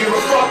 I don't give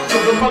a fuck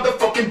till the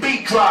motherfucking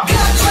beat drop.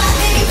 Gumdrop,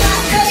 baby, pop,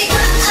 girly,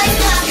 pop, ice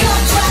pop.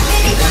 Gumdrop,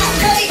 baby, pop,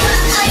 girly,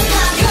 pop, ice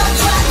pop.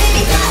 Gumdrop,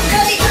 baby, pop,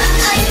 girly, pop,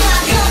 ice pop.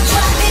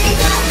 Gumdrop, baby,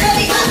 pop,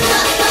 girly, pop,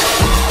 pop, pop.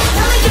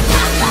 Don't make it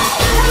pop,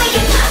 don't make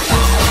it pop,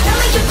 don't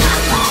make it pop,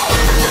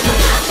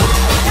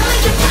 don't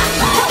make it pop,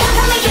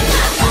 don't make it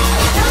pop,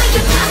 don't make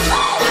it pop,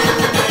 don't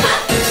make it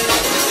pop.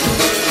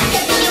 I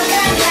could be your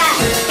gumdrop.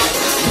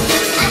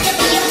 I could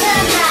be your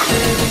gumdrop.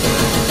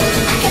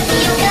 I could be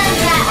your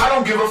gumdrop. I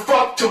don't give a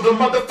fuck till the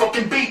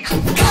motherfucking beat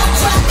drop.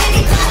 Gumdrop,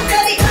 baby, pop,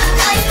 girly, pop,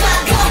 ice pop.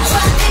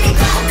 Gumdrop, baby,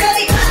 pop,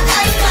 girly, pop,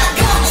 ice pop.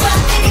 Gumdrop,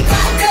 baby,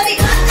 pop, girly,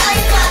 pop,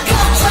 ice pop.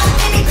 Gumdrop,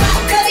 baby, pop,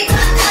 girly,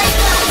 pop, ice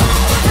pop.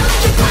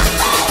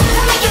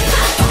 Don't make it pop, don't make it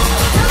pop,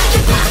 don't make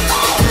it pop, don't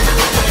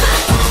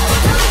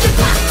make it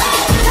pop, don't make it pop,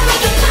 don't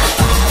make it pop,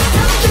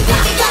 don't you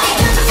pop, you got me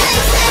down to say.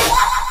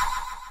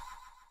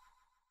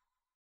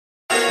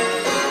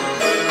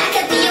 I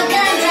could be your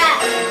gumdrop.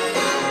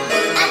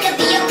 I could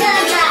be your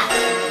gumdrop.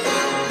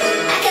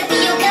 I could be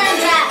your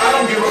gumdrop. I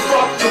don't give a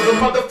fuck till the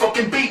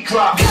motherfucking beat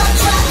drop.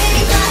 Gumdrop,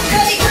 baby, pop,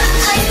 girly, pop,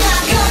 ice pop.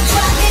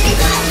 Gumdrop, baby,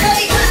 pop,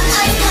 girly, pop,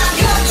 ice pop.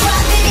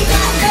 Gumdrop, baby,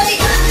 pop, girly,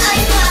 pop,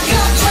 ice pop.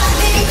 Gumdrop,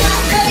 baby, pop,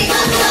 girly,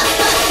 pop, pop,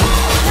 pop.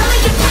 Don't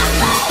make it pop,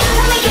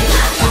 don't make it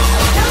pop,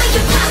 don't make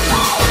it pop,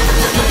 don't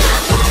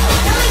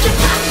make it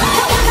pop,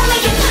 don't make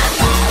it pop,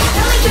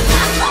 don't make it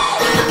pop, don't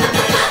make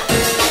it pop.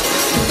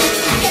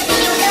 I could be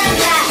your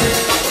gumdrop.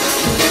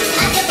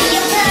 I could be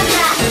your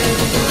gumdrop.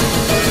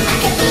 I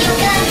could be your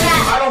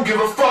gumdrop. I don't give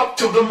a fuck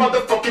till the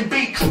motherfucking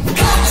beat drop.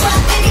 Gumdrop,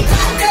 baby,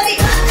 pop, girly,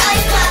 pop,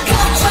 ice pop.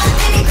 Gumdrop,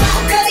 baby,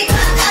 pop, girly,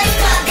 pop, ice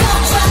pop.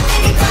 Gumdrop,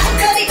 baby, pop,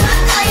 girly, pop,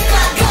 ice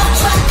pop.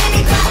 Gumdrop,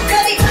 baby, pop,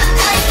 girly, pop,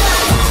 ice pop.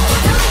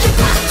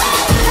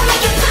 Don't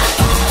make it pop, don't make it pop,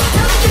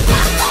 don't make it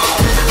pop,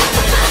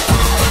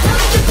 don't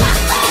make it pop, don't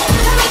make it pop,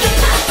 don't make it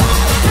pop,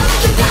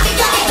 don't you pop, you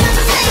got me down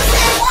to say.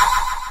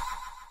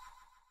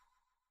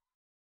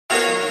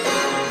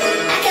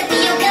 I could be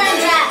your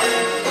gumdrop.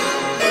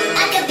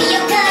 I could be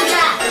your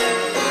gumdrop.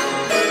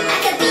 I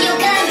could be your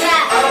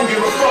gumdrop. I don't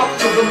give a fuck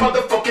till the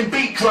motherfucking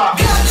beat drop.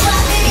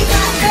 Gumdrop, baby,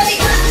 pop, girly,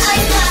 pop,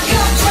 ice pop.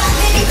 Gumdrop,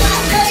 baby,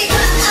 pop, girly,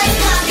 pop, ice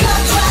pop.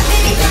 Gumdrop,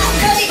 baby, pop,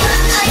 girly, pop,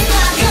 ice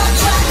pop.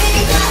 Gumdrop,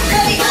 baby, pop,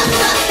 girly, pop,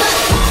 pop, pop.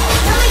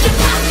 Don't make it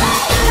pop,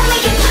 don't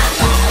make it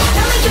pop,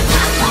 don't make it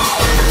pop, don't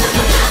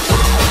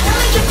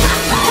make it pop,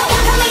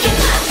 don't make it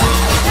pop,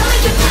 don't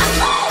make it pop, don't make it pop.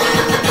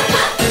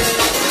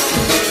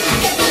 I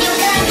could be your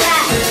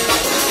gumdrop.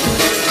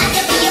 I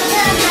could be your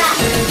gumdrop.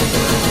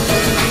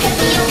 I could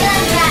be your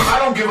gumdrop. I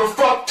don't give a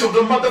fuck till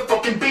the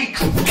motherfucking beat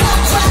drop.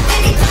 Gumdrop,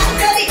 baby, pop,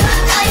 girly,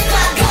 pop, ice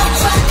pop.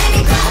 Gumdrop,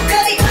 baby, pop,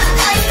 girly, pop,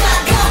 ice pop.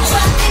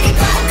 Gumdrop, baby,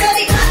 pop,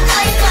 girly, pop,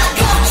 ice pop.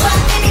 Gumdrop,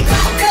 baby,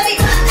 pop, girly,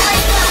 pop,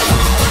 ice pop.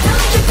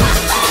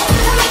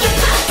 Don't make it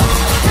pop,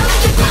 don't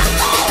make it pop, don't make it pop,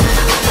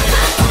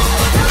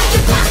 don't make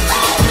it pop, don't make it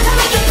pop, don't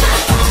make it pop,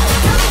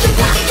 don't you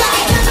pop, you got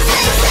me down to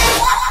say.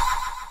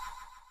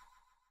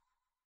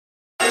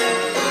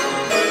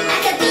 I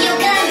could be your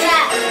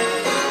gumdrop.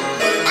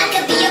 I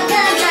could be your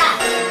gumdrop.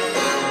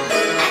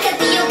 I could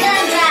be your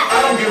gumdrop. I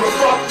don't give a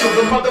fuck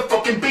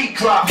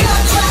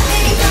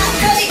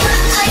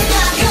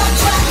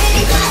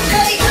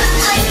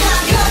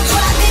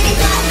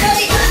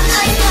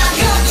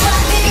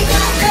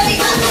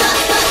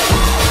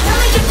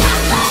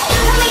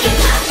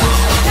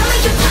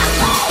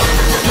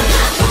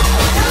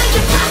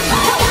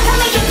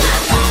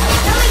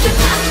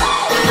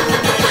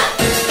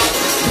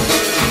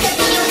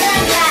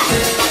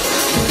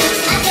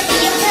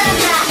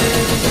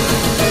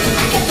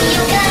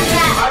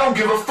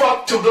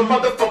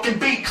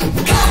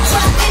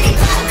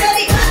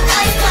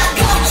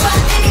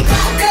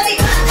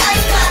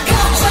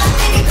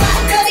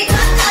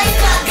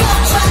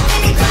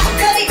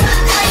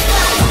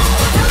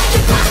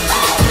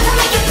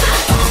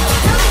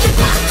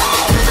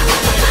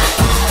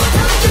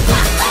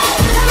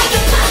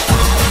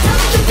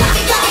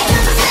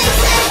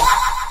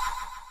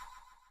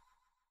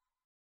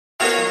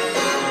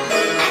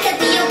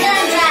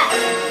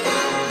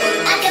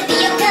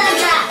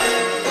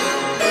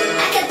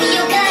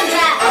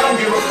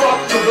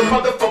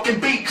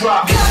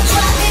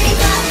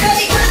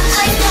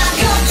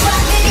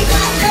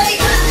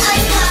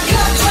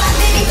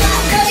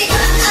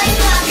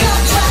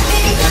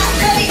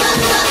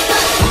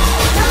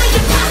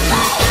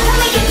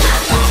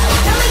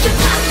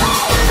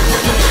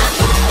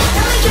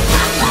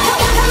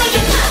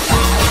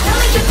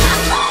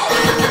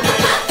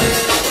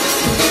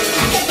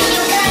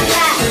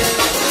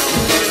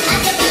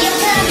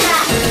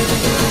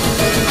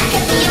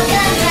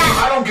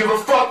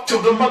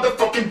till the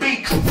motherfucking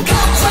beat drop.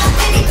 Gumdrop,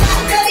 baby, pop,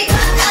 girly,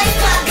 pop, ice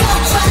pop.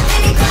 Gumdrop,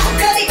 baby, pop,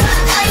 girly,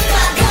 pop, ice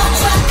pop.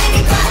 Gumdrop,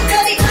 baby, pop,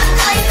 girly, pop,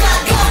 ice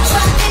pop.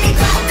 Gumdrop, baby,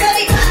 pop,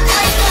 girly, pop,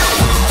 ice pop.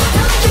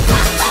 Don't make it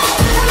pop,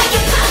 don't make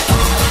it pop,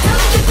 don't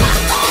make it pop,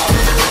 don't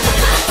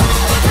make it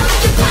pop, don't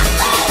make it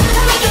pop,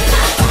 don't make it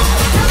pop,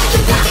 don't make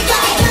it pop. You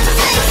got me down to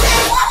say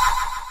what?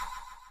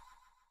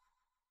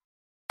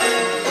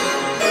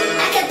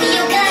 I could be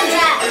your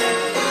gumdrop.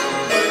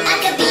 I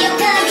could be your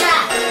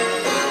gumdrop.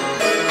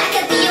 I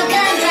could be your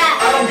gumdrop.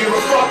 I don't give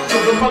a fuck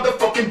till the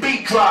motherfucking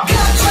beat drop.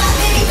 Gumdrop,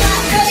 baby, pop,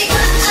 girly,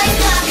 pop, ice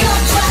pop.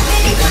 Gumdrop,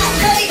 baby, pop,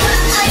 girly,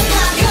 pop, ice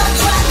pop.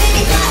 Gumdrop,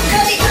 baby, pop,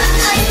 girly, pop,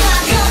 ice pop.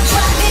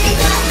 Gumdrop, baby,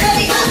 pop,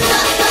 girly, pop,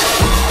 pop, pop.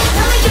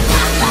 Don't make it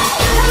pop,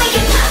 don't make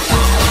it pop,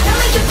 don't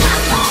make it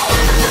pop,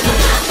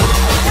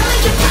 don't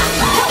make it pop,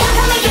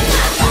 don't make it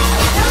pop,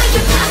 don't make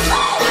it pop, don't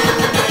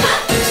make it pop.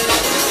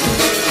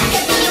 I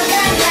could be your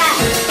gumdrop.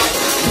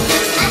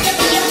 I could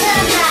be your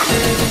gumdrop.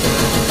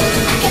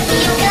 I could be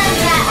your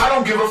gumdrop. I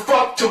don't give a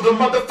fuck till the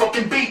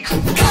motherfucking beat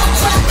drop.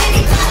 Gumdrop,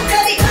 baby, pop,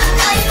 girly, pop,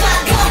 ice pop.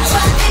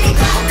 Gumdrop, baby,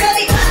 pop,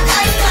 girly, pop,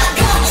 ice pop.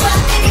 Gumdrop,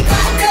 baby,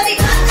 pop, girly,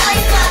 pop,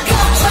 ice pop.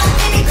 Gumdrop,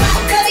 baby,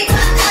 pop, girly,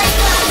 pop, ice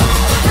pop.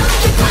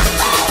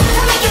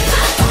 Don't make it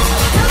pop, don't make it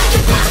pop, don't make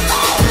it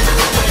pop, don't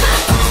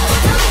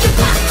make it pop, don't make it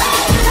pop,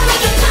 don't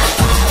make it pop,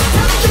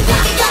 don't make it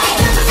pop. You got me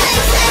down to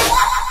say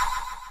what?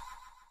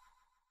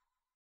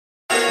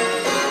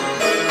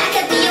 I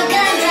could be your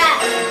gumdrop.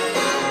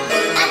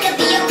 I could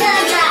be your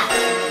gumdrop.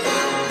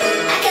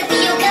 I could be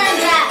your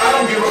gumdrop. I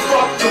don't give a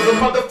fuck till the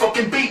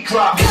motherfucking beat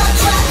drop.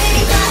 Gumdrop,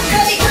 baby, pop,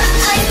 girly, pop,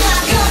 ice pop.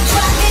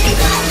 Gumdrop, baby,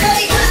 pop,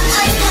 girly, pop,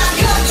 ice pop.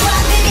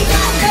 Gumdrop, baby,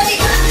 pop, girly,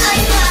 pop,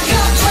 ice pop.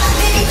 Gumdrop,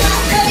 baby,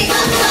 pop, girly,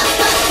 pop, pop,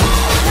 pop.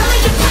 Don't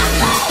make it pop,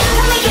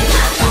 don't make it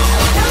pop,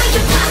 don't make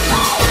it pop,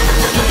 don't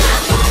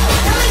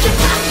make it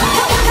pop,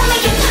 don't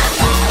make it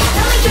pop,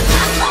 don't make it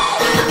pop, don't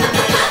make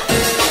it pop.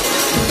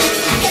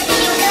 I could be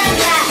your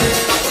gumdrop.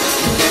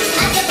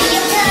 I could be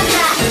your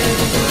gumdrop.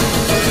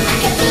 I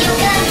could be your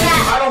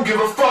gumdrop. I don't give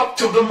a fuck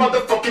till the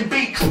motherfucking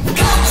beat drop.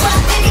 Gumdrop,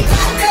 baby,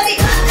 pop, girly,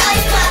 pop,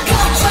 ice pop.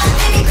 Gumdrop,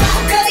 baby, pop,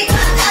 girly,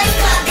 pop, ice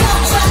pop.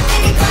 Gumdrop,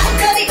 baby, pop,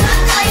 girly, pop,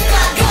 ice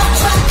pop.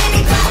 Gumdrop,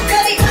 baby, pop,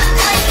 girly, pop,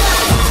 ice pop.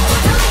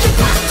 Don't make it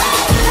pop,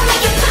 don't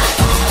make it pop,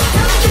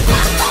 don't make it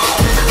pop, don't make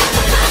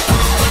it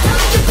pop, don't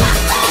make it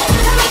pop,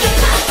 don't make it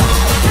pop,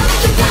 don't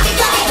make it pop. You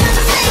got me down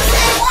to say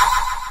what?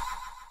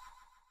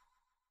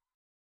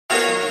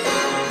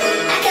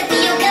 I could be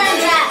your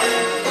gumdrop.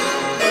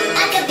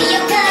 I could be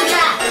your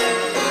gumdrop.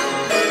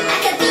 I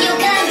could be your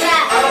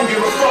gumdrop. I don't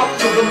give a fuck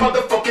till the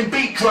motherfucking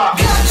beat drop.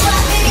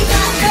 Gumdrop, baby,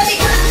 pop, girly,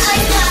 pop,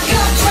 ice pop.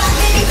 Gumdrop,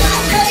 baby,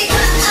 pop, girly,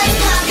 pop, ice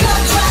pop.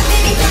 Gumdrop,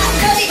 baby, pop,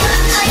 girly,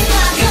 pop, ice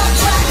pop.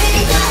 Gumdrop,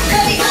 baby, pop,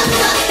 girly, pop,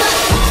 pop, pop.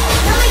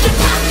 Don't make it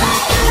pop,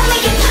 don't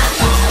make it pop,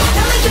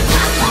 don't make it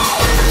pop,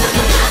 don't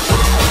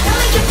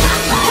make it pop,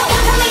 don't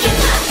make it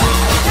pop,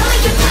 don't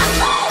make it pop,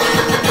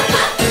 don't make it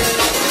pop.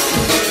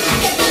 I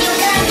could be your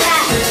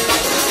gumdrop.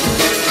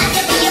 I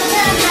could be your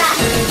gumdrop.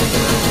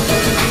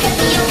 I could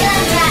be your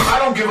gumdrop. I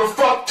don't give a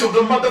fuck till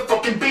the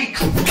motherfucking beat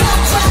drop.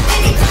 Gumdrop,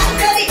 baby, pop,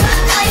 girly, pop,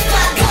 ice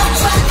pop.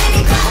 Gumdrop,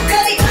 baby, pop,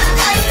 girly, pop,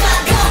 ice pop.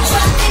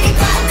 Gumdrop, baby,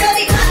 pop,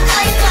 girly, pop,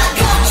 ice pop.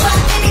 Gumdrop,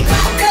 baby,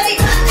 pop, girly,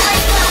 pop,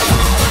 ice pop.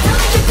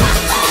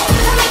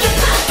 Don't make it pop, don't make it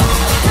pop,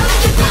 don't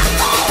make it pop,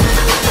 don't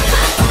make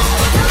it pop,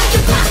 don't make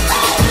it pop,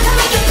 don't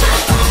make it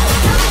pop,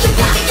 don't make it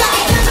pop. You got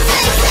me down to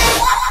say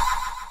what?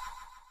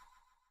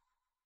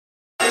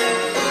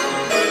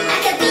 I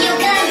could be your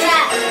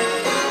gumdrop.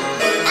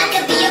 I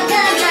could be your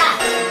gumdrop.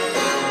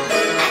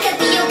 I could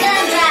be your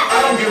gumdrop. I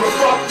don't give a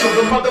fuck till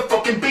the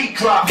motherfucking beat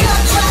drop.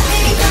 Gumdrop,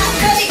 baby, pop,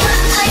 girly, pop,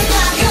 ice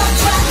pop.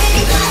 Gumdrop,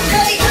 baby, pop,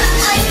 girly, pop,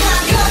 ice pop.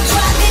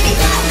 Gumdrop, baby,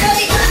 pop,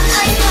 girly, pop,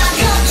 ice pop.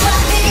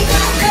 Gumdrop, baby,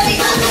 pop, girly,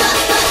 pop, pop,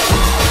 pop.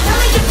 Don't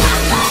make it pop,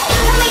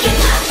 don't make it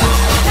pop,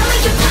 don't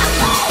make it pop,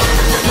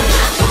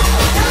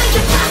 don't make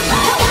it pop,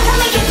 don't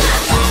make it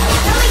pop,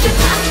 don't make it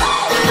pop,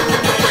 don't make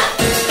it pop.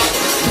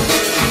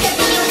 I could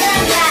be your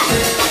gumdrop.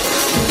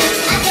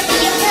 I could be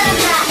your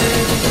gumdrop.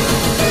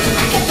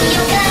 I could be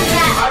your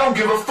gumdrop. I don't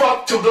give a fuck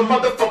till the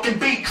motherfucking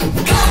beat drop.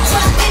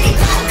 Gumdrop, baby,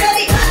 pop,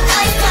 girly, pop,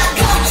 ice pop.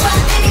 Gumdrop,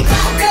 baby,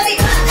 pop, girly,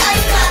 pop,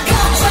 ice pop.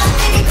 Gumdrop,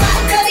 baby, pop,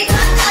 girly,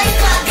 pop, ice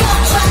pop.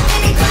 Gumdrop,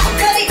 baby, pop,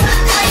 girly, pop,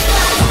 ice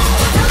pop.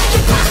 Don't make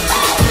it pop,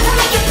 don't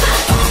make it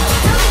pop,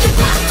 don't make it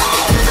pop,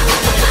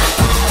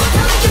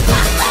 don't make it pop, don't make it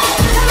pop,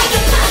 don't make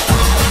it pop, don't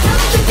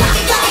make it pop.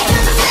 You got me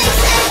down to say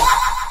what?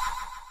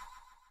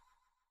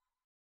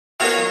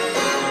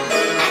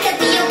 I could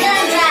be your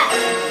gumdrop.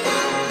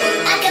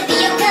 I could be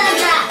your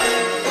gumdrop.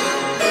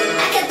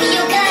 I could be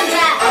your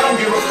gumdrop. I don't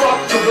give a fuck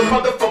till the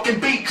motherfucking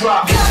beat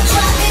drop.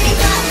 Gumdrop, baby,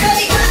 pop,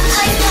 girly, pop,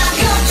 ice pop.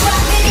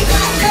 Gumdrop, baby,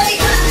 pop, girly,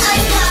 pop,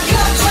 ice pop.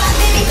 Gumdrop,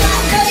 baby,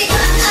 pop, girly,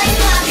 pop, ice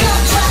pop.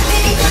 Gumdrop,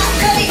 baby, pop,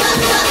 girly, pop,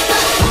 pop,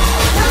 pop.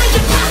 Don't make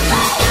it pop,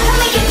 don't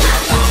make it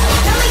pop,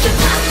 don't make it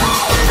pop,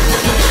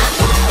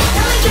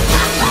 don't make it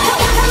pop,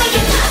 don't make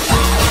it pop,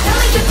 don't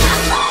make it pop,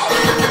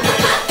 don't make it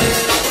pop.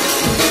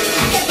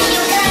 I could be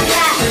your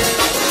gumdrop.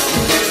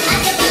 I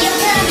could be your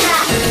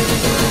gumdrop.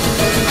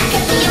 I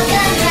could be your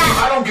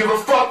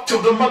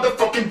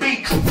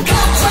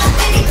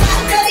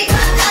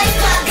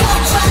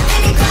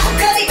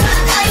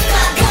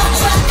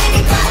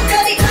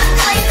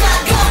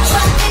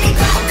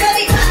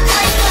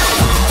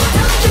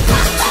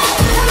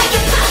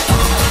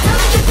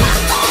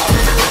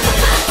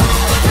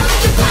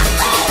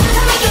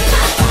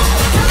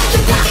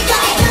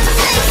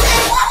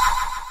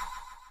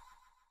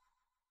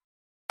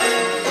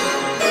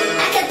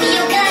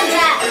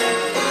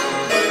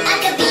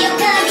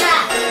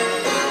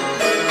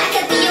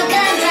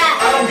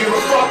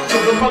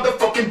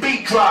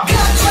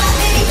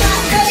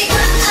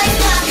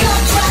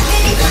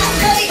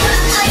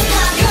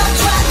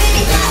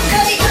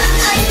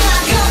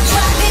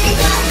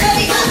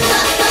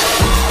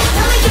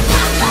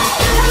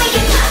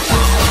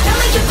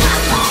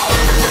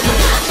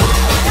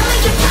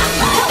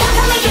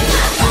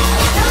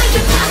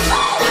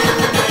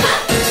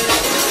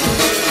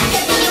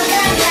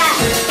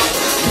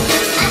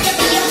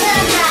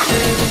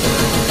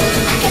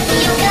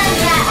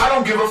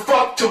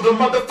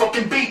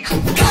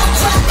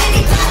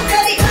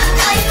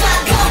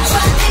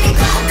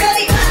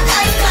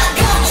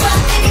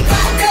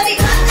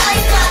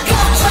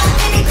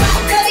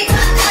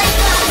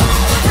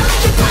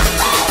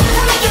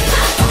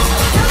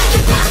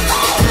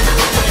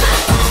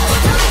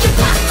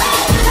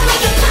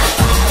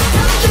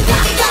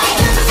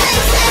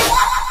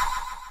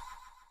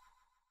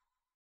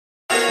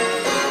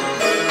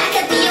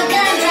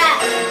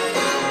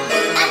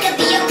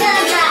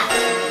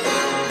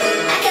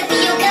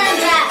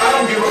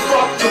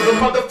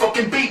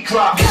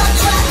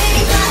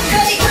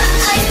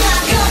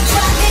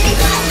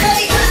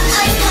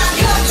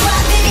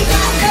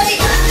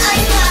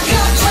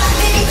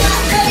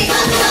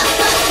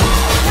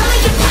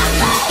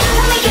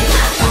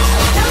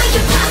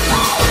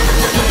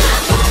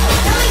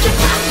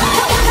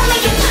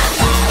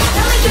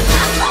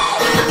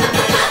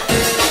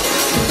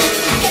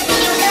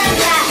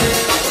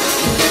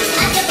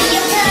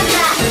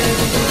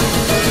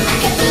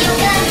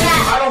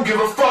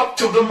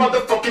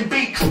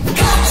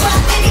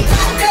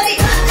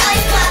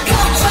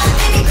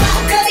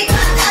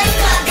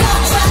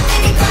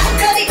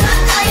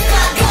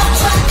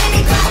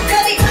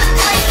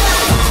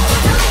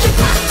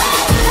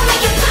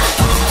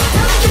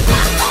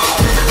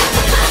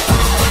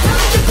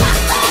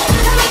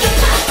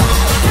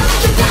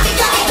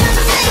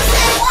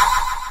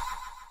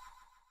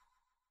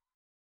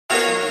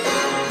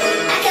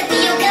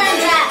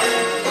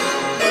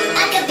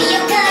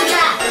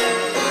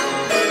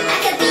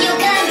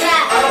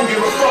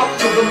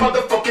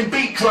motherfucking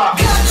beat drop.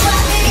 Gumdrop,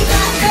 bitty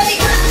pop, gully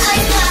pop,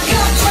 ice pop.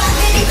 Gumdrop,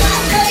 bitty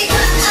pop, gully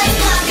pop, ice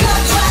pop.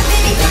 Gumdrop,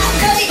 bitty pop,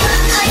 gully pop,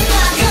 ice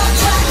pop.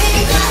 Gumdrop,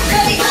 bitty pop,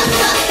 gully pop,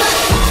 pop, pop.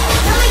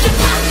 Don't make it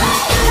pop,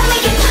 don't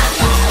make it pop,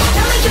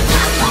 don't make it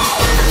pop,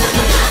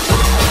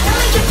 don't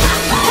make it pop,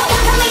 don't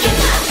make it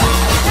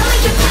pop, don't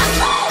make it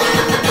pop.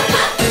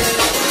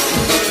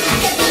 I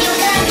could be your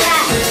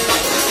gumdrop.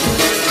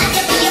 I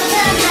could be your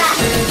gumdrop.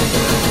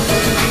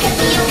 I could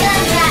be your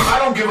gumdrop. I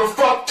don't give a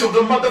fuck till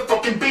the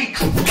motherfucking beat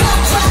drop.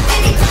 Gumdrop,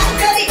 bitty pop,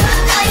 gully pop,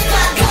 ice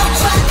pop.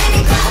 Gumdrop,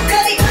 bitty pop,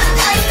 gully pop,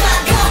 ice pop.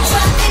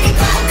 Gumdrop, bitty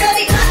pop,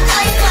 gully pop,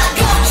 ice pop.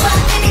 Gumdrop,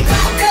 bitty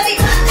pop, gully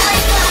pop,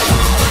 ice pop.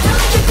 Don't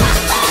make it pop,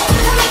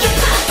 don't make it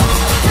pop,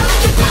 don't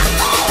make it pop,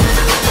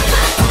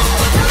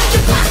 don't make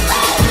it pop,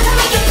 don't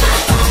make it pop,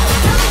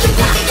 don't make it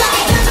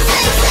pop, don't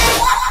make it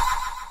pop.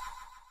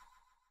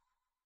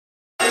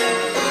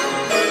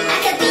 I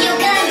could be your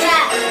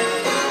gumdrop.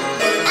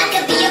 I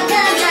could be your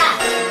gumdrop.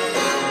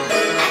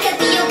 I could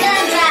be your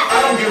gumdrop. I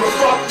don't give a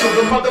fuck till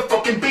the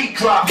motherfucking beat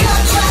drop.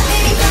 Gumdrop,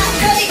 bitty pop,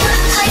 gully pop,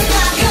 ice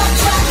pop.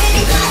 Gumdrop,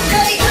 bitty pop,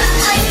 gully pop,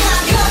 ice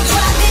pop.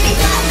 Gumdrop, bitty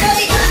pop,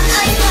 gully pop,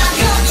 ice pop.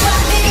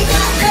 Gumdrop, bitty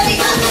pop, gully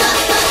pop, pop,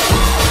 pop.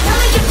 Don't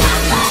make it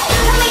pop,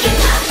 don't make it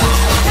pop,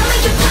 don't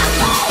make it pop,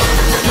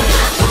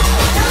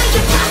 don't make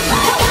it pop,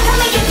 don't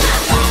make it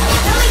pop,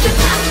 don't make it pop, don't make it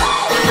pop.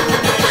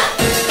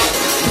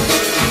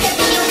 I could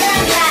be your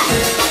gumdrop.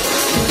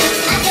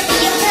 I could be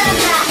your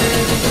gumdrop.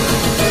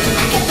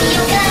 I could be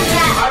your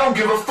gumdrop. I don't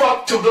give a fuck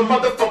till the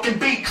motherfucking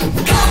beat drop.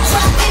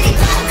 Gumdrop, bitty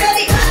pop,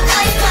 gully pop,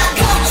 ice pop.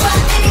 Gumdrop,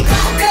 bitty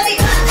pop, gully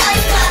pop,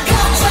 ice pop.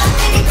 Gumdrop,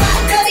 bitty pop,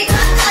 gully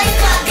pop, ice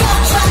pop.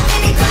 Gumdrop,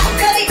 bitty pop,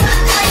 gully pop,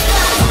 ice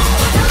pop.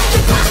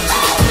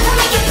 Don't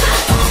make it pop, don't make it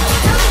pop,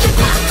 don't make it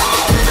pop,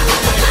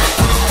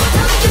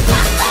 don't make it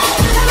pop,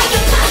 don't make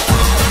it pop, don't make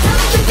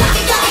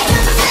it pop,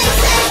 don't make it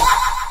pop.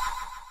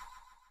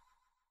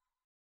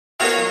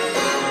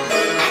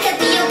 I could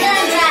be your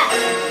gumdrop.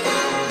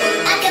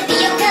 I could be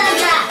your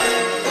gumdrop.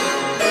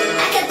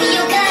 I could be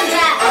your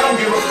gumdrop. I don't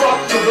give a fuck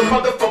till the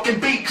motherfucking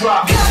beat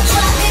drop.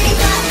 Gumdrop, bitty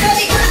pop,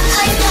 gully pop,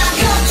 ice pop.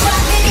 Gumdrop,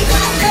 bitty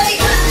pop, gully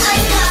pop,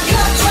 ice pop.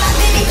 Gumdrop,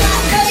 bitty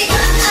pop, gully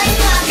pop, ice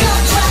pop.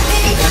 Gumdrop,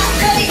 bitty pop,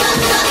 gully pop,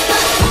 pop,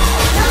 pop.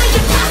 Don't make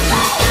it pop,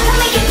 don't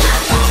make it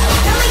pop,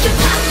 don't make it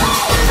pop,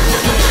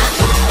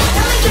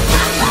 don't make it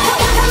pop,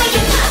 don't make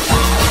it pop,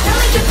 don't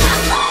make it pop,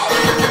 don't make it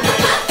pop.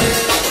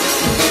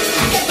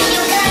 I could be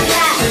your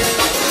gumdrop.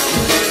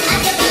 I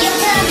could be your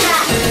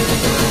gumdrop.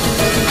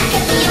 I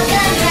could be your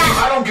gumdrop.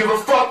 I don't give a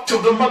fuck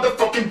till the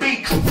motherfucking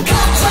beat drop.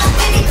 Gumdrop,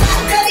 bitty pop,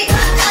 gully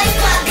pop, ice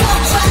pop.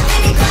 Gumdrop,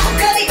 bitty pop,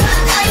 gully pop,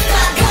 ice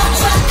pop.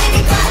 Gumdrop,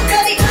 bitty pop,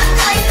 gully pop,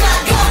 ice pop.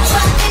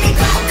 Gumdrop, bitty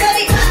pop,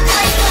 gully pop,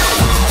 ice pop.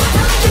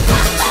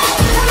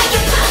 Don't make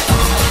it pop,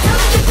 don't make it pop,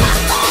 don't make it pop,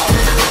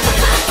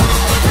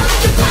 don't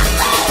make it pop,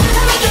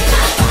 don't make it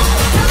pop,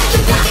 don't make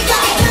it pop,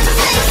 don't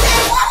make it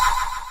pop.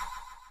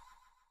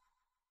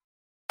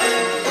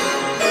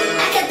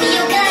 I could be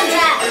your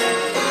gumdrop.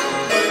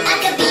 I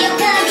could be your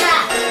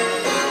gumdrop.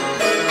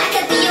 I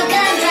could be your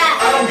gumdrop.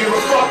 I don't give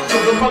a fuck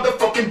till the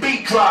motherfucking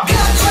beat drop.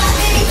 Gumdrop,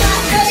 bitty pop,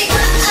 gully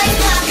pop, ice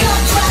pop.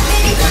 Gumdrop,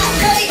 bitty pop,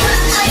 gully pop,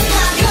 ice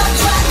pop.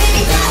 Gumdrop,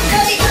 bitty pop,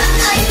 gully pop,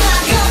 ice pop.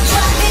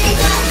 Gumdrop, bitty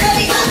pop,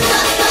 gully pop,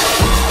 pop, pop.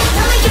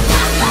 Don't make it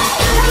pop,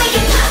 don't make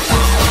it pop,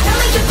 don't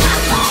make it pop,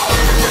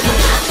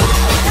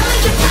 don't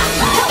make it pop,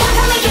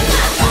 don't make it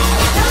pop,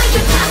 don't make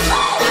it pop, don't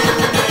make it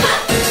pop.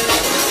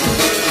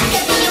 I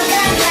could be your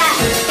gumdrop.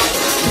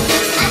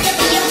 I could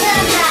be your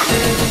gumdrop.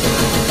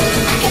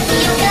 I could be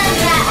your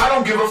gumdrop. I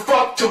don't give a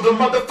fuck till the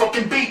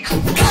motherfucking beat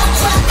drop.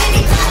 Gumdrop,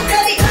 bitty pop,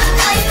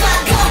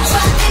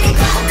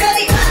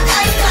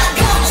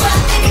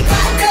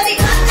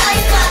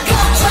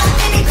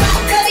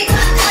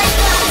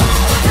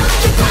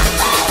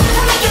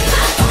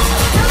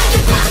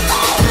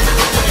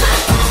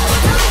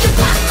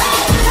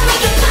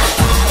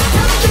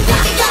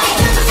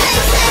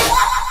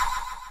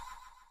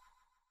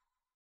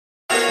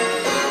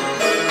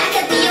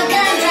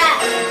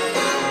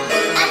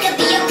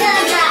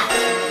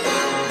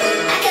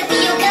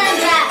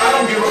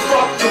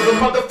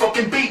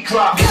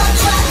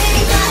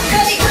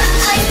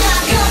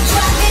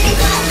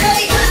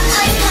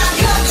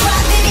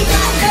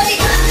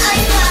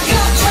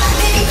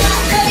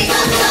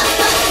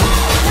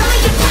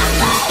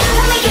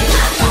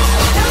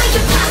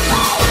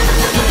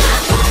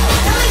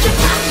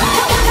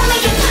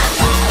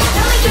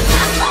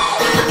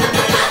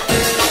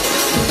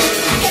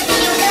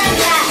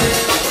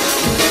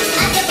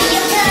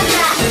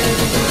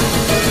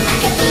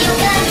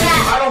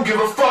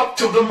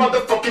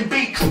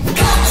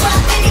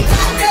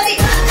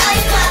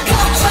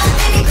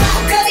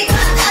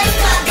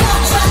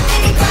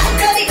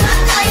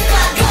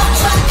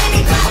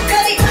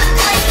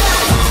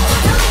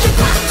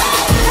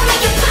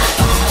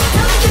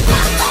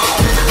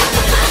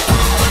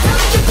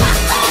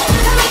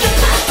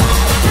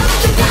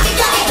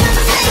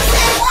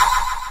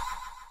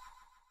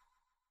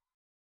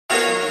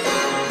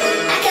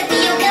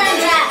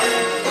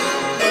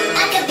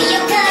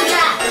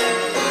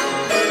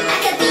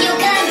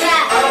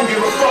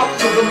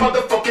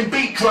 motherfucking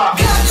beat drop.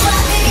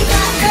 Gumdrop, baby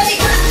pop, girly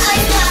pop,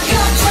 ice pop.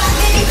 Gumdrop,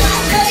 baby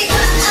pop, girly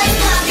pop, ice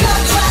pop.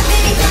 Gumdrop,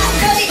 baby pop,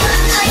 girly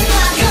pop, ice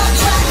pop.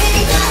 Gumdrop,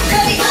 baby pop,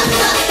 girly pop,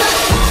 pop, pop.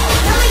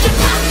 Don't make it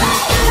pop,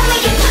 don't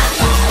make it pop,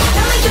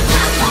 don't make it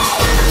pop,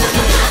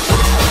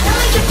 don't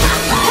make it pop,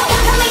 don't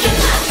make it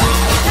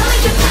pop, don't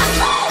make it pop.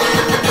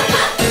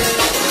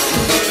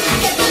 I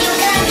could be your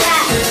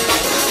gumdrop.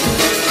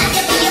 I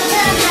could be your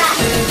gumdrop.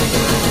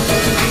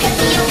 I could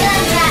be your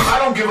gumdrop. I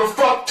don't give a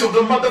fuck till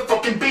the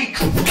motherfucking beat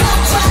drop.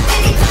 Gumdrop,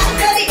 baby pop,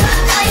 girly pop,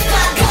 ice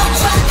pop.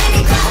 Gumdrop,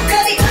 baby pop,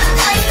 girly pop,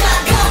 ice pop.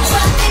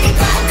 Gumdrop, baby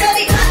pop,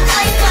 girly pop,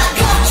 ice pop.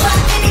 Gumdrop,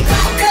 baby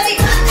pop, girly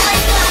pop,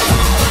 ice pop.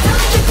 Don't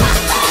make it pop,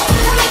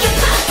 don't make it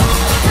pop,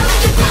 don't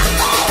make it pop,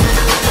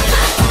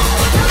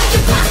 don't make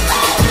it pop,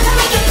 don't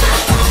make it pop,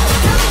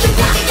 don't make it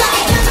pop. You got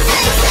me just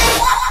say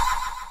what?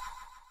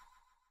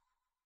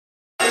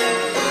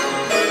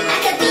 I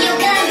could be your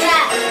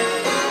gumdrop.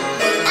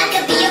 I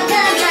could be your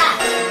gumdrop.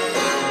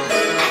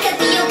 I could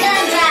be your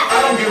gumdrop. I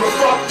don't give a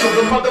fuck till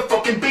the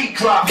motherfucking beat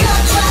drop.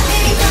 Gumdrop,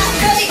 baby pop,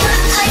 girly pop,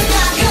 ice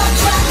pop.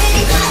 Gumdrop,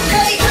 baby pop,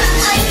 girly pop,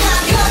 ice pop.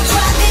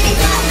 Gumdrop, baby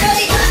pop,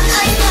 girly pop,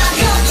 ice pop.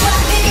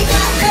 Gumdrop, baby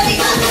pop, girly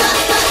pop, pop,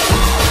 pop.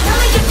 Don't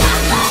make it pop,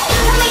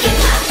 don't make it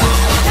pop,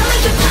 don't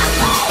make it pop,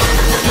 don't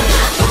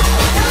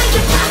make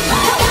it pop,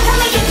 don't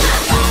make it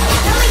pop,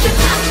 don't make it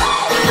pop, don't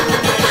make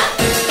it pop.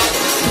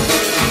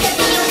 I could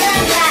be your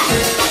gumdrop.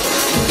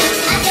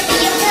 I could be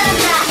your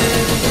gumdrop.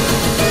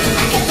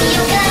 I could be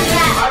your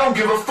gumdrop. I don't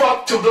give a fuck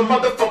till the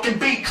motherfucking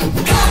beat drop.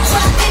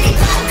 Gumdrop, baby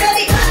pop,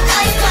 girly pop,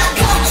 ice pop.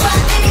 Gumdrop,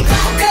 baby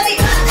pop, girly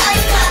pop,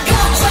 ice pop.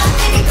 Gumdrop,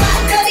 baby pop,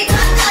 girly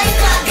pop, ice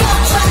pop.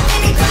 Gumdrop,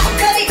 baby pop,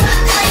 girly pop,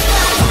 ice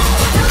pop.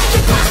 Don't make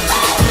it pop,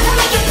 don't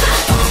make it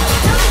pop,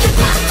 don't make it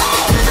pop, don't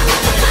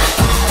make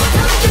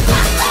it pop, don't make it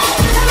pop,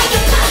 don't make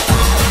it pop, don't make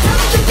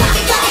it pop.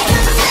 You got me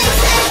just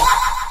say what?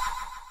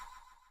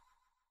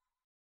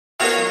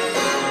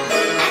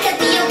 I could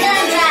be your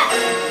gumdrop.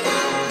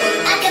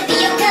 I could be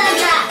your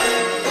gumdrop.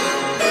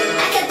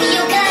 I could be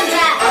your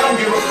gumdrop. I don't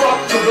give a fuck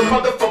till the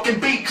motherfucking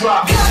beat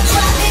drop.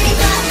 Gumdrop, baby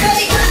pop,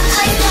 girly pop,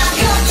 ice pop.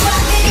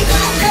 Gumdrop, baby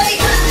pop, girly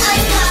pop,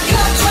 ice pop.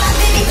 Gumdrop,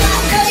 baby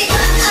pop, girly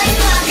pop, ice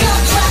pop.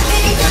 Gumdrop,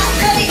 baby pop,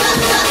 girly pop,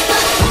 pop,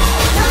 pop.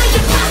 Don't make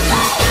it pop,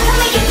 don't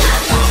make it pop,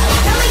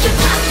 don't make it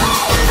pop, don't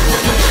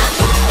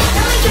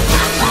make it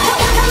pop, don't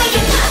make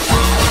it pop,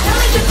 don't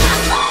make it pop,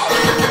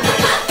 don't make it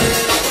pop.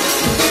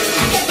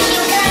 I could be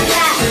your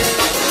gumdrop.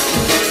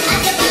 I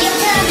could be your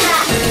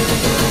gumdrop.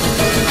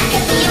 I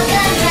could be your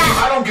gumdrop.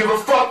 I don't give a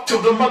fuck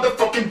till the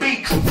motherfucking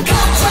beat drop.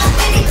 Gumdrop,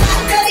 baby pop,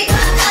 girly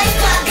pop, ice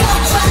pop.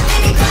 Gumdrop,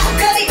 baby pop,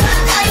 girly pop,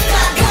 ice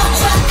pop.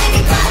 Gumdrop,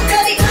 baby pop,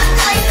 girly pop,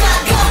 ice pop.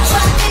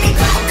 Gumdrop, baby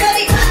pop,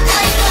 girly pop,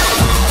 ice pop.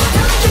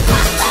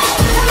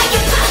 Don't make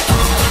it pop,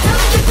 don't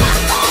make it pop, don't make it pop,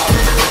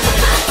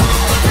 don't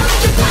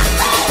make it pop, don't make it pop,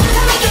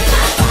 don't make it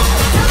pop,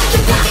 don't make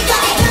it pop. You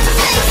got me just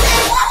say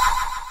what?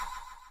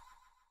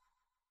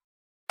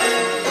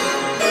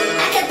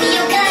 I could be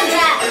your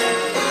gumdrop.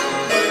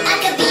 I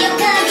could be your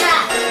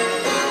gumdrop.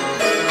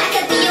 I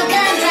could be your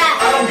gumdrop.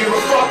 I don't give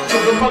a fuck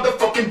till the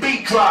motherfucking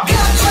beat drop.